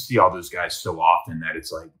division, man. You see all those guys so often that it's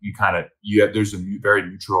like there's a very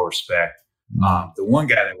mutual respect. The one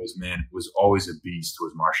guy that was always a beast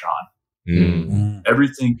was Marshawn.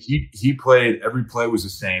 Everything he played, every play was the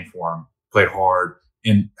same for him. Played hard,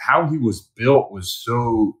 and how he was built was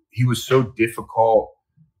so difficult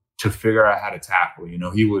to figure out how to tackle. You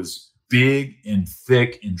know, he was big and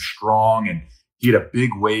thick and strong, and he had a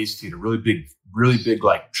big waist. He had a really big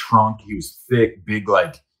like trunk. He was thick, big,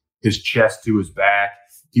 like his chest to his back.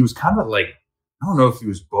 He was kind of like, I don't know if he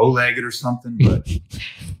was bow-legged or something, but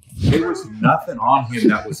there was nothing on him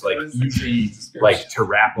that was like easy, like to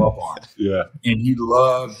wrap up on. Yeah. And he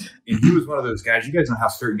was one of those guys. You guys know how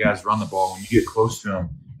certain guys run the ball. When you get close to him,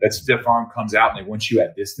 that stiff arm comes out and they want you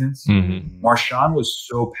at distance. Marshawn was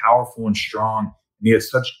so powerful and strong, and he had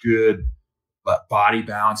such good body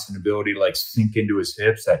balance and ability to like sink into his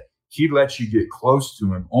hips that he'd let you get close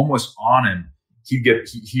to him, almost on him.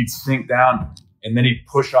 He'd sink down, and then he'd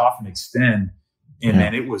push off and extend. And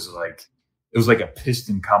man, it was like a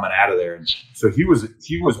piston coming out of there. And so he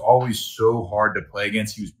was always so hard to play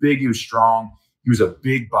against. He was big, he was strong, he was a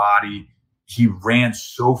big body. He ran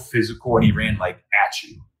so physical, and he ran like at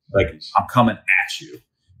you. Like, I'm coming at you.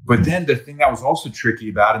 But then the thing that was also tricky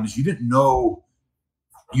about him is you didn't know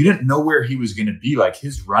where he was going to be. Like,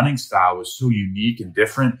 his running style was so unique and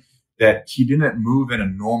different that he didn't move in a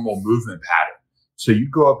normal movement pattern. So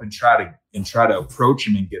you'd go up and try to approach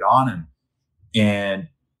him and get on him, and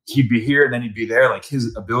he'd be here and then he'd be there. Like,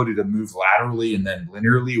 his ability to move laterally and then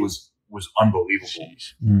linearly was unbelievable.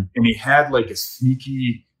 And he had like a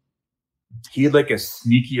sneaky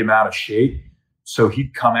amount of shape. So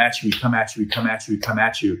he'd come at you.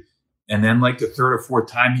 And then like the third or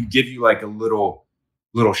fourth time, he'd give you like a little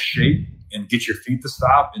shape and get your feet to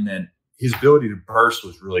stop. And then his ability to burst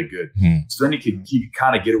was really good. So then he could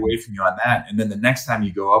kind of get away from you on that. And then the next time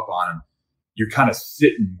you go up on him, you're kind of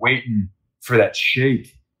sitting, waiting for that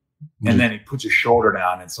shake. And then he puts his shoulder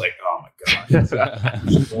down. And it's like, oh my God,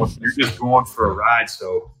 you're just going for a ride.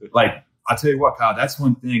 So like, I'll tell you what, Kyle, that's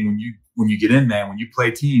one thing when you get in there, when you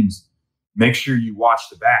play teams, make sure you watch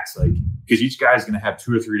the backs, like, because each guy's going to have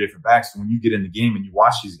 2 or 3 different backs. And when you get in the game and you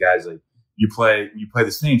watch these guys, like you play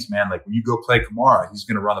the Saints, man, like when you go play Kamara, he's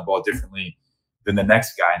going to run the ball differently than the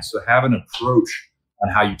next guy. And so have an approach on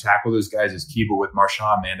how you tackle those guys is key. But with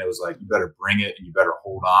Marshawn, man, it was like, you better bring it and you better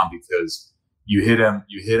hold on, because you hit him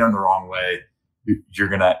the wrong way, you're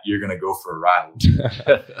gonna go for a ride.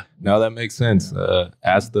 No, that makes sense.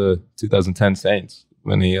 Ask the 2010 Saints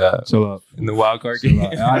when he in the wild card game.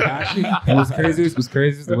 Actually, it was crazy. It was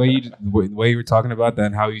crazy the way you were talking about that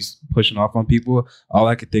and how he's pushing off on people. All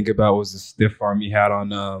I could think about was the stiff arm he had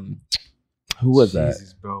on. Who was that?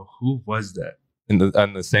 Jesus, bro. Who was that?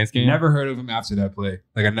 On the Saints game? Never heard of him after that play.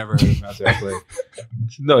 Like, I never heard of him after that play.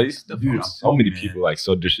 No, he's so many people like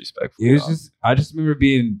so disrespectful. It was I just remember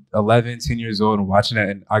being 11, 10 years old and watching that.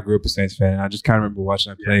 And I grew up a Saints fan. And I just kind of remember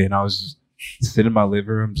watching that play. And I was just sitting in my living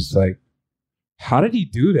room, just like, how did he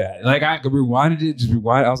do that? Like, I rewinded it,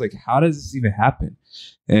 I was like, how does this even happen?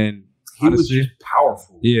 And he was just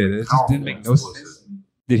powerful. Yeah, that just didn't make no sense.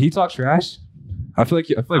 Did he talk trash? I feel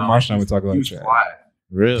like Marsh and I would talk about trash. Quiet.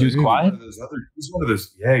 Really? He was quiet? He's one of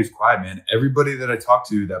those. Yeah, he's quiet, man. Everybody that I talked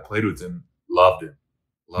to that played with him loved him.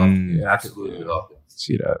 Absolutely loved him.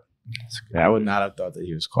 See that? I would not have thought that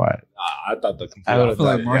he was quiet. I thought the complete. I would have feel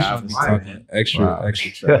like Marshall was talking extra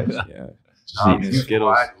trash. Yeah. He was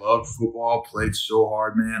quiet, loved football, played so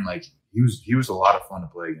hard, man. Like he was a lot of fun to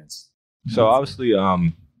play against. So obviously,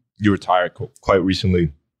 you retired quite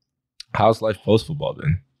recently. How's life post football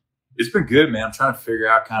been? It's been good, man. I'm trying to figure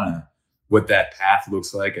out kind of what that path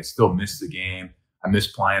looks like. I still miss the game. I miss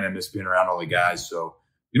playing. I miss being around all the guys. So,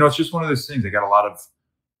 it's just one of those things. I got a lot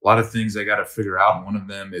of things I got to figure out. And one of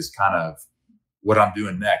them is kind of what I'm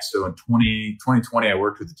doing next. So in 2020, I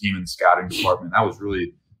worked with the team in the scouting department. That was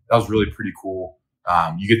really pretty cool.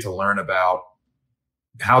 You get to learn about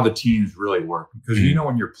how the teams really work because,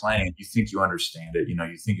 when you're playing, you think you understand it.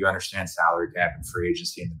 You think you understand salary cap and free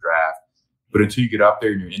agency and the draft. But until you get up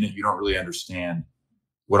there and you're in it, you don't really understand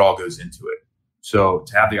what all goes into it. So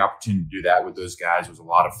to have the opportunity to do that with those guys was a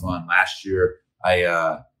lot of fun. Last year,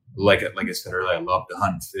 I like I said earlier, I loved to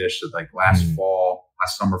hunt and fish. So like last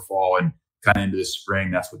summer, fall, and kind of into the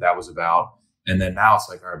spring, that's what that was about. And then now it's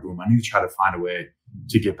like, all right, boom, I need to try to find a way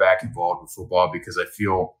to get back involved with football because I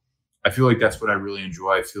feel like that's what I really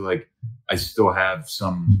enjoy. I feel like I still have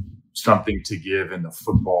something to give in the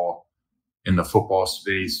football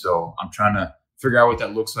space. So I'm trying to figure out what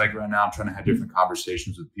that looks like right now. I'm trying to have different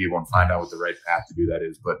conversations with people and find out what the right path to do that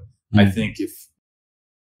is. But I think if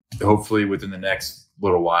hopefully within the next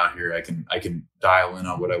little while here, I can dial in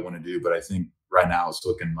on what I want to do. But I think right now it's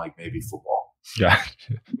looking like maybe football. Yeah.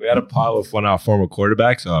 We had a pod with one of our former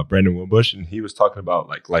quarterbacks, Brandon Wimbush, and he was talking about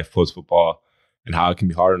like life post football and how it can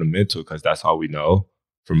be hard on the mental because that's all we know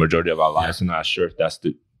for majority of our lives. I'm not sure if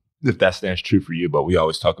that stands true for you, but we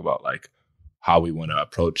always talk about like how we want to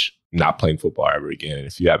approach not playing football ever again. And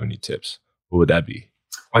if you have any tips, what would that be?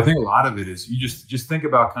 I think a lot of it is you just think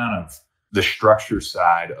about kind of the structure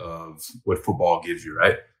side of what football gives you,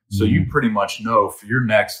 right? So you pretty much know for your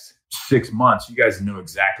next 6 months, you guys know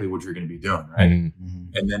exactly what you're going to be doing, right? And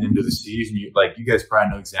then into the season, you guys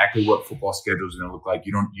probably know exactly what football schedule is going to look like.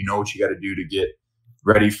 You know what you got to do to get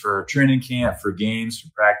ready for training camp, for games, for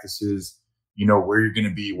practices. You know where you're going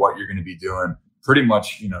to be, what you're going to be doing, pretty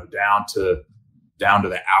much, down to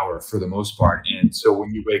the hour for the most part. And so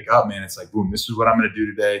when you wake up, man, it's like, boom, this is what I'm going to do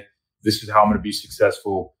today. This is how I'm going to be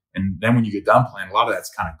successful. And then when you get done playing, a lot of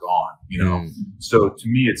that's kind of gone, So to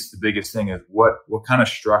me, it's the biggest thing is what kind of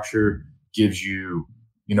structure gives you,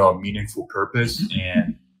 a meaningful purpose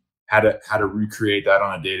and how to recreate that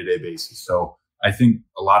on a day-to-day basis. So I think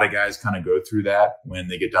a lot of guys kind of go through that when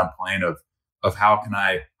they get done playing of how can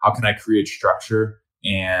I create structure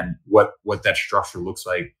and what that structure looks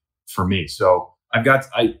like for me. So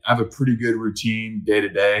I have a pretty good routine day to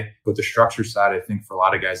day, but the structure side, I think for a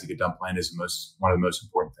lot of guys that get done playing is one of the most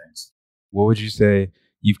important things. What would you say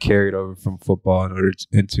you've carried over from football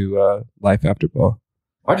into life after ball?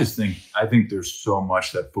 I think there's so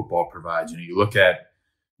much that football provides. You look at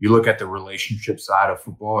the relationship side of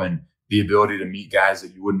football and the ability to meet guys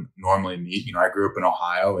that you wouldn't normally meet. I grew up in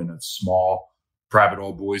Ohio in a small private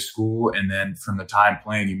all boys school. And then from the time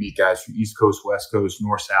playing, you meet guys from East Coast, West Coast,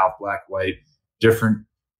 North, South, black, white, different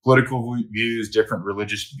political views, different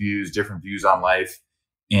religious views, different views on life.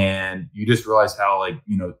 And you just realize how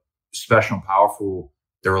special and powerful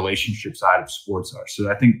the relationship side of sports are.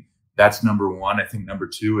 So I think that's number one. I think number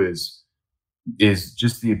two is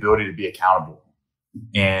just the ability to be accountable.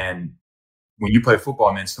 And when you play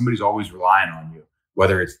football, man, somebody's always relying on you,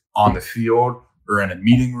 whether it's on the field or in a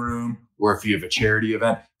meeting room, or if you have a charity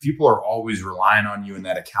event, people are always relying on you. And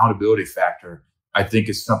that accountability factor, I think,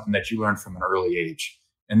 is something that you learn from an early age.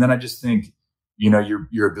 And then I just think,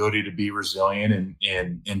 your ability to be resilient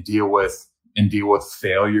and deal with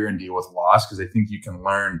failure and deal with loss, because I think you can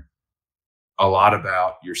learn a lot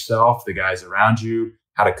about yourself, the guys around you,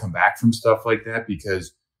 how to come back from stuff like that.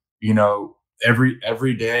 Because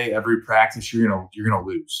every day, every practice, you're gonna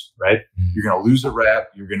lose, right? You're gonna lose a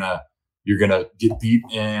rep. You're gonna get beat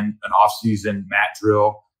in an off-season mat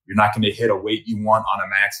drill. You're not gonna hit a weight you want on a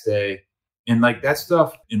max day. And that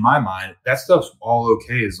stuff, in my mind, that stuff's all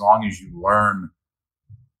okay as long as you learn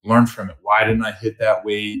from it. Why didn't I hit that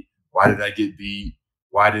weight? Why did I get beat?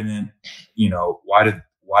 Why did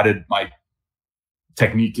my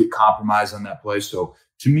technique get compromised on that play? So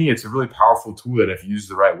to me, it's a really powerful tool that if used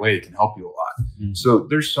the right way, it can help you a lot. So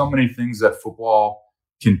there's so many things that football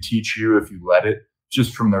can teach you if you let it,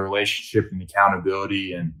 just from the relationship and the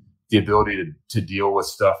accountability and the ability to deal with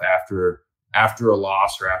stuff after a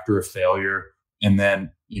loss or after a failure. And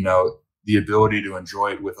then, the ability to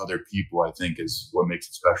enjoy it with other people, I think, is what makes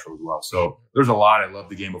it special as well. So there's a lot. I love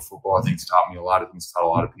the game of football. I think it's taught me a lot. I think it's taught a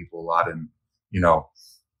lot of people a lot. And,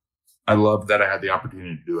 I love that I had the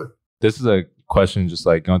opportunity to do it. This is a question just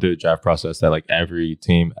like going through the draft process that like every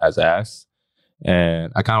team has asked.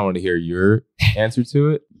 And I kind of want to hear your answer to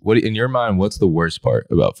it. What in your mind, what's the worst part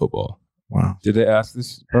about football? Wow. Did they ask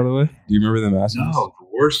this, by the way? Do you remember them asking this? No,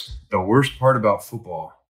 the worst part about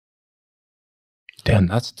football. Damn,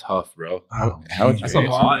 that's tough, bro. That's a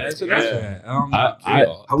long answer.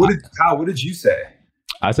 Kyle, what did you say?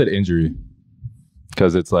 I said injury.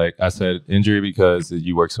 Because it's like, I said injury because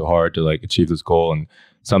you work so hard to like achieve this goal and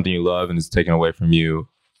something you love and it's taken away from you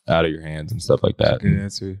out of your hands and stuff like that. Good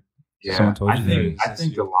answer. Yeah, I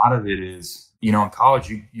think a lot of it is, in college,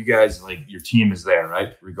 you guys, like, your team is there,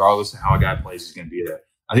 right? Regardless of how a guy plays, he's going to be there.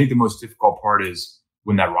 I think the most difficult part is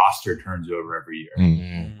when that roster turns over every year.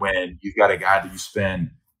 Mm-hmm. When you've got a guy that you spend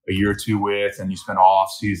a year or two with and you spend all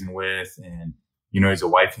off season with, and, he's a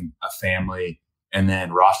wife and a family, and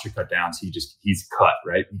then roster cut downs, he's cut,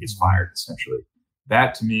 right? He gets fired, essentially.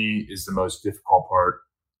 That, to me, is the most difficult part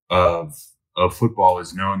of football,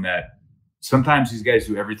 is knowing that sometimes these guys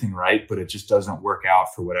do everything right, but it just doesn't work out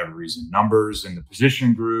for whatever reason. Numbers in the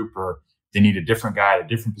position group, or they need a different guy at a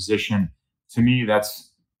different position. To me,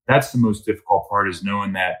 that's the most difficult part, is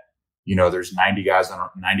knowing that, there's 90 guys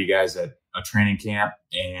at a training camp,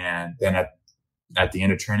 and then at the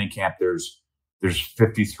end of training camp, there's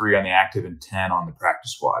 53 on the active and 10 on the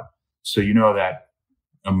practice squad. So that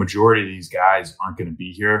a majority of these guys aren't going to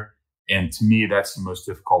be here. And to me, that's the most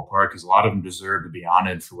difficult part, because a lot of them deserve to be on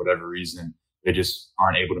it for whatever reason. They just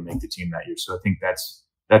aren't able to make the team that year. So I think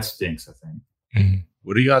that stinks, I think. Mm-hmm.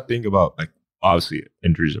 What do you guys think about, like, obviously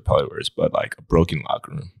injuries are probably worse, but like a broken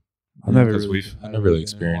locker room? I never really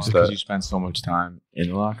experienced that. Because you spend so much time in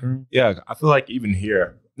the locker room? Yeah, I feel like even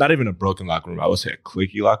here, not even a broken locker room, I would say a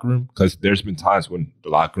cliquey locker room, because there's been times when the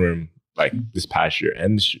locker room, like this past year,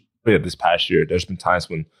 there's been times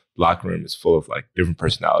when the locker room is full of like different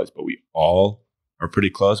personalities, but we all are pretty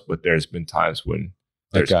close. But there's been times when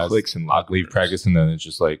there's cliques and locker leave practice, and then it's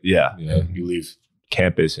just like, you leave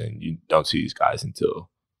campus and you don't see these guys until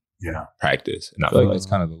practice. And I feel like it's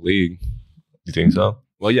kind of the league. You think so?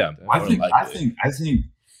 Well, yeah. I think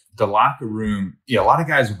the locker room, a lot of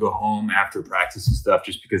guys will go home after practice and stuff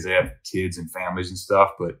just because they have kids and families and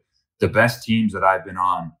stuff. But the best teams that I've been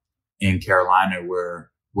on in Carolina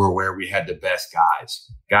were where we had the best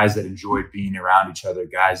guys that enjoyed being around each other,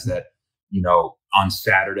 guys that, on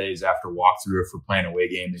Saturdays after walkthrough, if we're playing away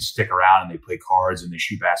game, they stick around and they play cards and they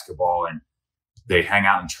shoot basketball and they hang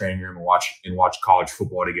out in the training room and watch college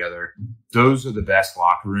football together. Those are the best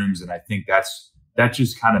locker rooms. And I think that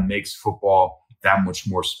just kind of makes football that much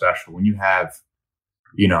more special. When you have,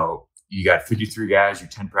 you got 53 guys, your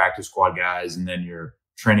 10 practice squad guys, and then your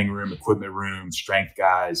training room, equipment room, strength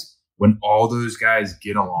guys. When all those guys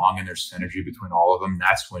get along and there's synergy between all of them,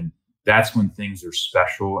 that's when things are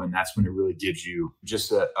special. And that's when it really gives you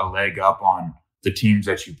just a leg up on the teams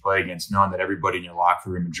that you play against, knowing that everybody in your locker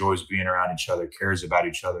room enjoys being around each other, cares about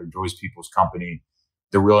each other, enjoys people's company.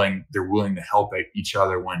 They're willing to help each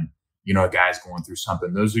other when, a guy's going through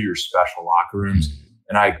something. Those are your special locker rooms.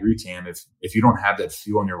 And I agree, Tam, if you don't have that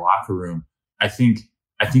feel in your locker room, I think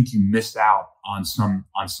you missed out on some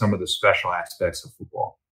of the special aspects of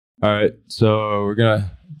football. All right, so we're going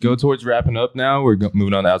to go towards wrapping up now. We're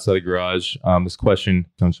moving on to Outside the Garage. This question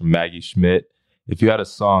comes from Maggie Schmidt. If you had a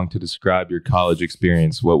song to describe your college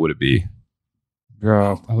experience, what would it be?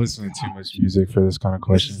 Girl, I listen to too much music for this kind of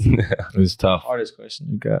question. It was tough. Hardest question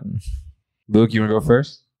you've gotten. Luke, you want to go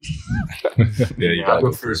first? I'll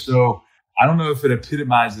go first. So I don't know if it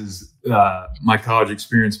epitomizes my college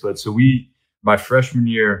experience, but my freshman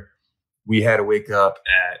year, we had to wake up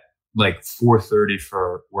at like 4:30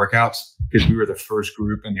 for workouts because we were the first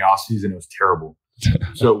group in the off season. It was terrible.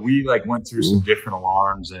 So we went through some different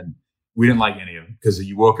alarms, and we didn't like any of them because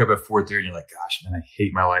you woke up at 4:30 and you're like, gosh, man, I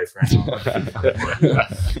hate my life right now.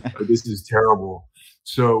 This is terrible.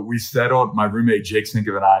 So we settled, my roommate Jake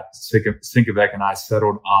Sinkovec and I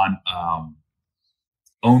settled on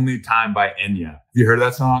Only Time by Enya. Have you heard of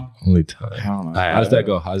that song? Only Time. I don't know. How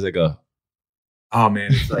does that go? Oh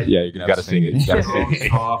man, it's like you gotta sing it.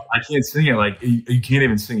 I can't sing it. Like you can't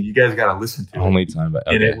even sing it. You guys gotta listen to it. Only Time by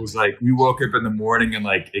And it was like we woke up in the morning and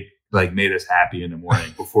it made us happy in the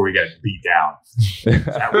morning before we got beat down.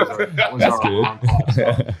 That was our alarm clock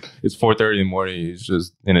song. It's 4:30 in the morning. It's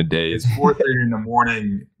just in a day. It's 4:30 in the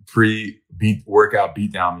morning, workout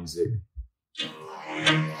beatdown music.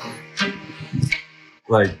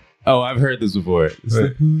 I've heard this before.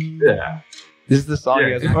 Yeah. This is the song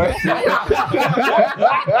you guys are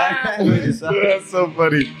That's so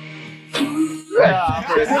funny. That's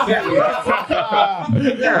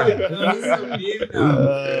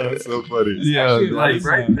so funny. Yeah, like,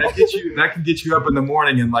 right. That can get you up in the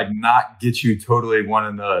morning and like not get you totally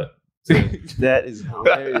wanting to. That is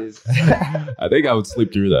hilarious. I think I would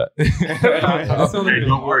sleep through that. Okay,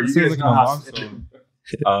 don't worry. You guys know how.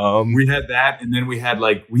 We had that, and then we had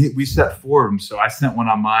like we set 4 of them. So I sent one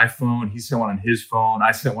on my phone, he sent one on his phone,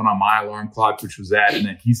 I sent one on my alarm clock, which was that, and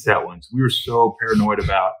then he set one. So we were so paranoid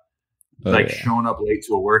about showing up late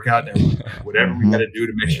to a workout. That whatever we got to do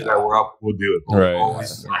to make sure that we're up, we'll do it. But Right. we'll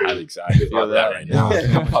always I'm excited about that right now.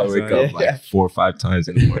 I'll probably wake up like 4 or 5 times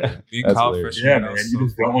in the morning. That's hilarious. Yeah, man. You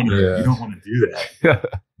just don't want to. You don't want to do that.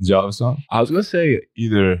 Did y'all have a song? I was gonna say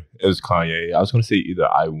either it was Kanye. I was gonna say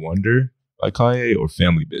either "I Wonder" by Kanye or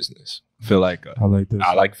 "Family Business." I feel like I like this.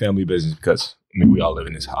 I like "Family Business" because we all live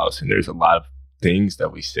in this house, and there's a lot of things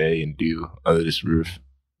that we say and do under this roof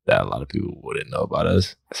that a lot of people wouldn't know about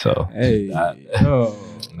us. So Hey, not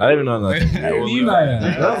even on like anything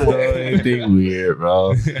weird,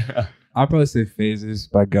 bro. I'll probably say Phases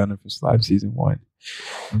by Gunna for Slime Season 1.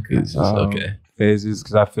 Okay. Phases,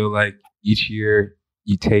 because I feel like each year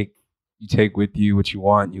you take with you what you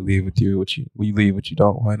want, you leave with you what you leave what you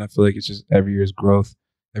don't want. I feel like it's just every year's growth,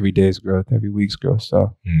 every day's growth, every week's growth.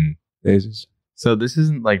 So Phases. So this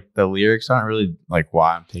isn't like the lyrics aren't really like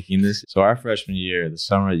why I'm picking this. So our freshman year, the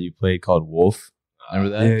summer that you played called Wolf.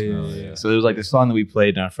 Remember that? Yeah. So it was like the song that we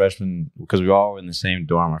played in our freshman, because we all were in the same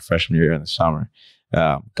dorm our freshman year in the summer,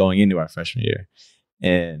 going into our freshman year.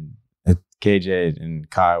 And KJ and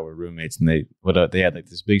Kyle were roommates, and they had like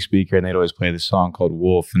this big speaker, and they'd always play this song called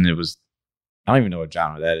Wolf, and it was, I don't even know what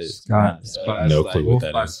genre that is. No clue what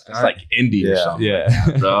that is. It's like indie or something.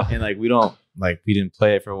 Yeah, bro. And like we didn't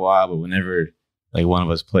play it for a while, but whenever like one of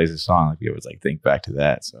us plays a song, like we always like think back to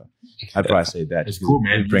that. So I'd probably say that. It's cool,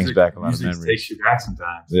 man. It brings back a lot of memories. Takes you back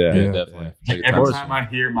sometimes. Yeah, definitely. Every time I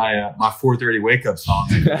hear my 4:30 wake up song,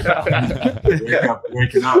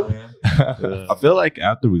 waking up, man. I feel like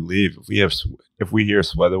after we leave, if we hear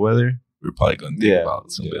Sweater Weather, we're probably gonna think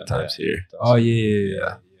about some good times here. Oh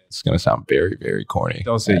yeah. It's gonna sound very, very corny.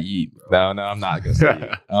 Don't say eat, bro. No, I'm not gonna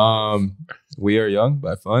say eat. We Are Young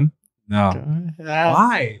by Fun. No.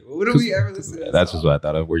 Why? What do we ever listen to? That's just what I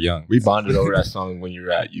thought of. We're young. We bonded over that song when you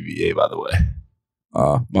were at UVA, by the way.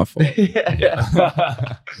 My fault.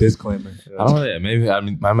 Disclaimer. I don't know. Maybe I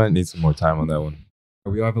might need some more time on that one.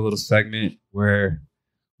 We all have a little segment where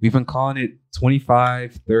we've been calling it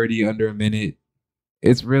 25, 30 under a minute.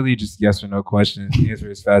 It's really just yes or no questions.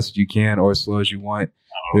 Answer as fast as you can or as slow as you want.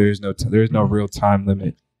 There's no real time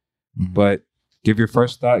limit. But give your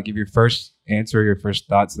first thought, give your first answer, your first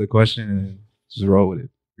thought to the question, and just roll with it.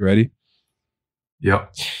 You ready?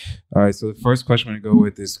 Yep. All right. So the first question I'm going to go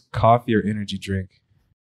with is coffee or energy drink?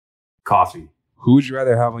 Coffee. Who would you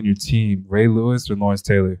rather have on your team, Ray Lewis or Lawrence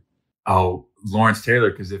Taylor? Oh, Lawrence Taylor,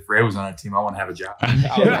 because if Ray was on our team, I wouldn't have a job.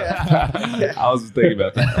 I was just thinking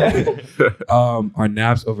about that. Are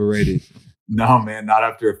naps overrated? No, man, not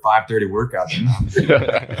after a 5:30 workout.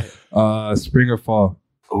 Spring or fall?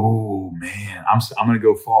 Oh man, I'm gonna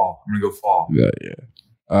go fall. Yeah.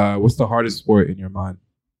 What's the hardest sport in your mind?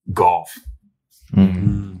 Golf.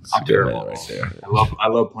 I'm terrible right there. I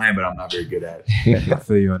love playing, but I'm not very good at it. I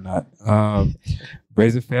feel you on that.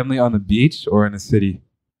 Raise a family on the beach or in a city?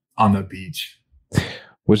 On the beach.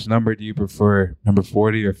 Which number do you prefer? Number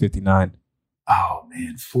 40 or 59? Oh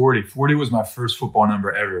man, 40. 40 was my first football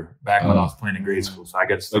number ever back when I was playing in grade school. So I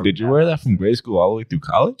got to start. Did you wear that from grade school all the way through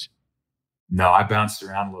college? No, I bounced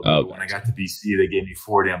around a little bit. When I got to BC, they gave me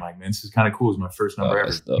 40. I'm like, man, this is kind of cool. It's my first number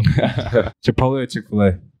ever. Chipotle or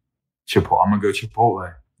Chick-fil-A? Chipotle. I'm gonna go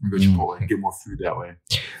Chipotle. And get more food that way.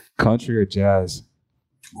 Country or jazz?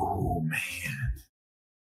 Oh man,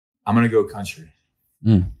 I'm gonna go country.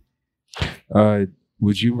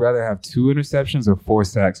 Would you rather have 2 interceptions or 4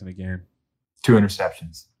 sacks in a game? 2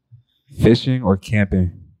 interceptions. Fishing or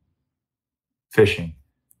camping? Fishing.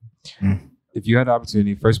 If you had the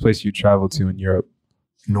opportunity, first place you travel to in Europe?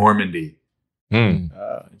 Normandy.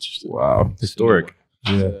 Interesting. Wow. Historic.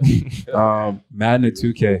 Yeah. Madden or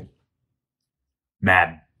 2K?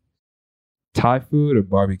 Madden. Thai food or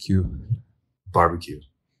barbecue? Barbecue.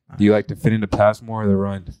 Do you like the defending the pass more or the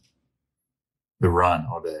run? The run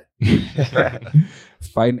all day.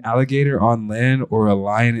 Fight an alligator on land or a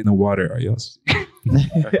lion in the water? Are you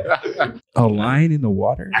a lion in the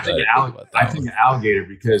water? I think an alligator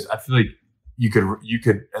because I feel like you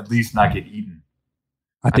could at least not get eaten.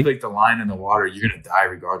 I think the line in the water, you're gonna die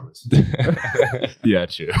regardless. Yeah,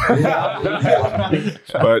 true.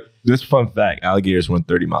 But this fun fact: alligators run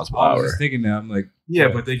 30 miles per I was hour. just thinking that. I'm like, Yeah,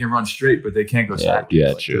 but they can run straight, but they can't go Yeah, sideways. yeah,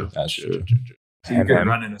 Like, true. That's true. So you can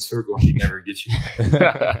run in a circle and he never gets you.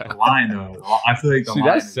 The line, though, I feel like the See,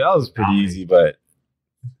 line that sounds pretty easy, but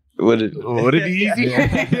would it be easy? they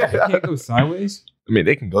can't go sideways. I mean,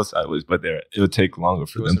 they can go sideways, but it would take longer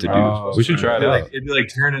for them to do. Oh, We should try it out. It'd be like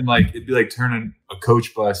turning a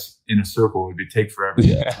coach bus in a circle. It'd take forever.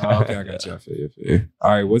 Yeah. Oh, okay, I got you. I feel you.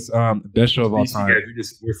 All right, what's best show of all These time?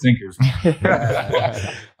 guys, we're thinkers.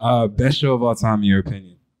 Best show of all time, in your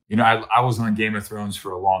opinion? You know, I was on Game of Thrones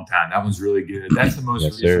for a long time. That one's really good. That's the most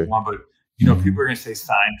Yes, recent sir. one. But you know, people are gonna say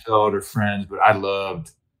Seinfeld or Friends, but I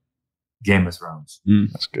loved Game of Thrones.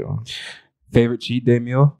 That's good. One. Favorite cheat day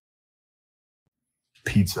meal?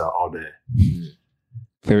 Pizza all day.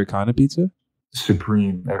 Favorite kind of pizza?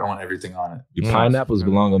 Supreme. I want everything on it. Your pineapples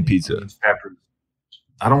belong on pizza. Onions, peppers.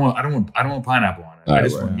 I don't want pineapple on it. I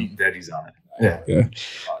just want meat and veggies on it.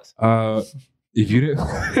 Yeah. If you didn't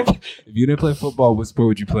if you didn't play football, what sport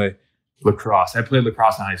would you play? Lacrosse. I played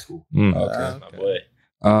lacrosse in high school. Okay. My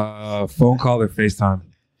boy. Phone call or FaceTime?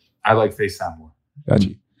 I like FaceTime more. Got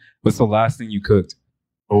you. What's the last thing you cooked?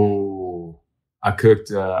 Oh, I cooked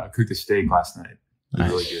a steak last night. It was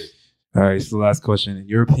really good. All right, so the last question. In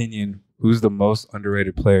your opinion, who's the most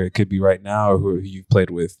underrated player? It could be right now or who you've played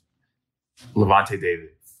with. Levante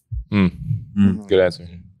David. Good answer.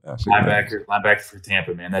 Linebacker for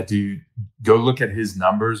Tampa, man. That dude, go look at his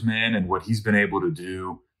numbers, man, and what he's been able to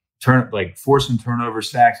do. Forcing turnovers,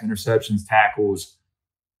 sacks, interceptions, tackles,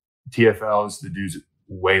 TFLs. The dude's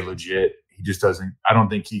way legit. He just doesn't. I don't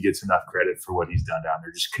think he gets enough credit for what he's done down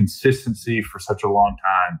there. Just consistency for such a long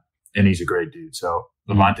time, and he's a great dude. So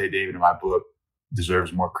Levante David, in my book,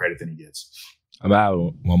 deserves more credit than he gets. I'm gonna have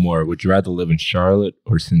one more. Would you rather live in Charlotte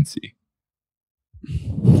or Cincy?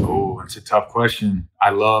 Oh, it's a tough question.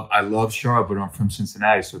 I love Charlotte, but I'm from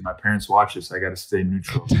Cincinnati, so if my parents watch this, I got to stay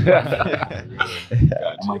neutral. I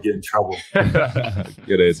might get in trouble.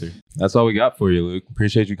 Good answer. That's all we got for you, Luke.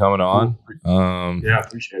 Appreciate you coming on. Yeah, I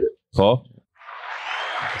appreciate it. Paul?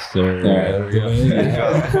 Sir. There we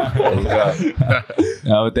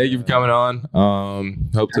go. Thank you for coming on.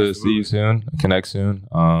 Hope to see you soon, connect soon.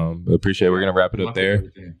 But appreciate it. We're going to wrap it up there.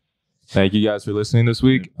 Thank you guys for listening this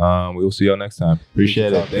week. We will see y'all next time.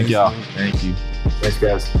 Appreciate it. Thank y'all. Thank you. Thanks,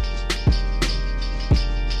 guys.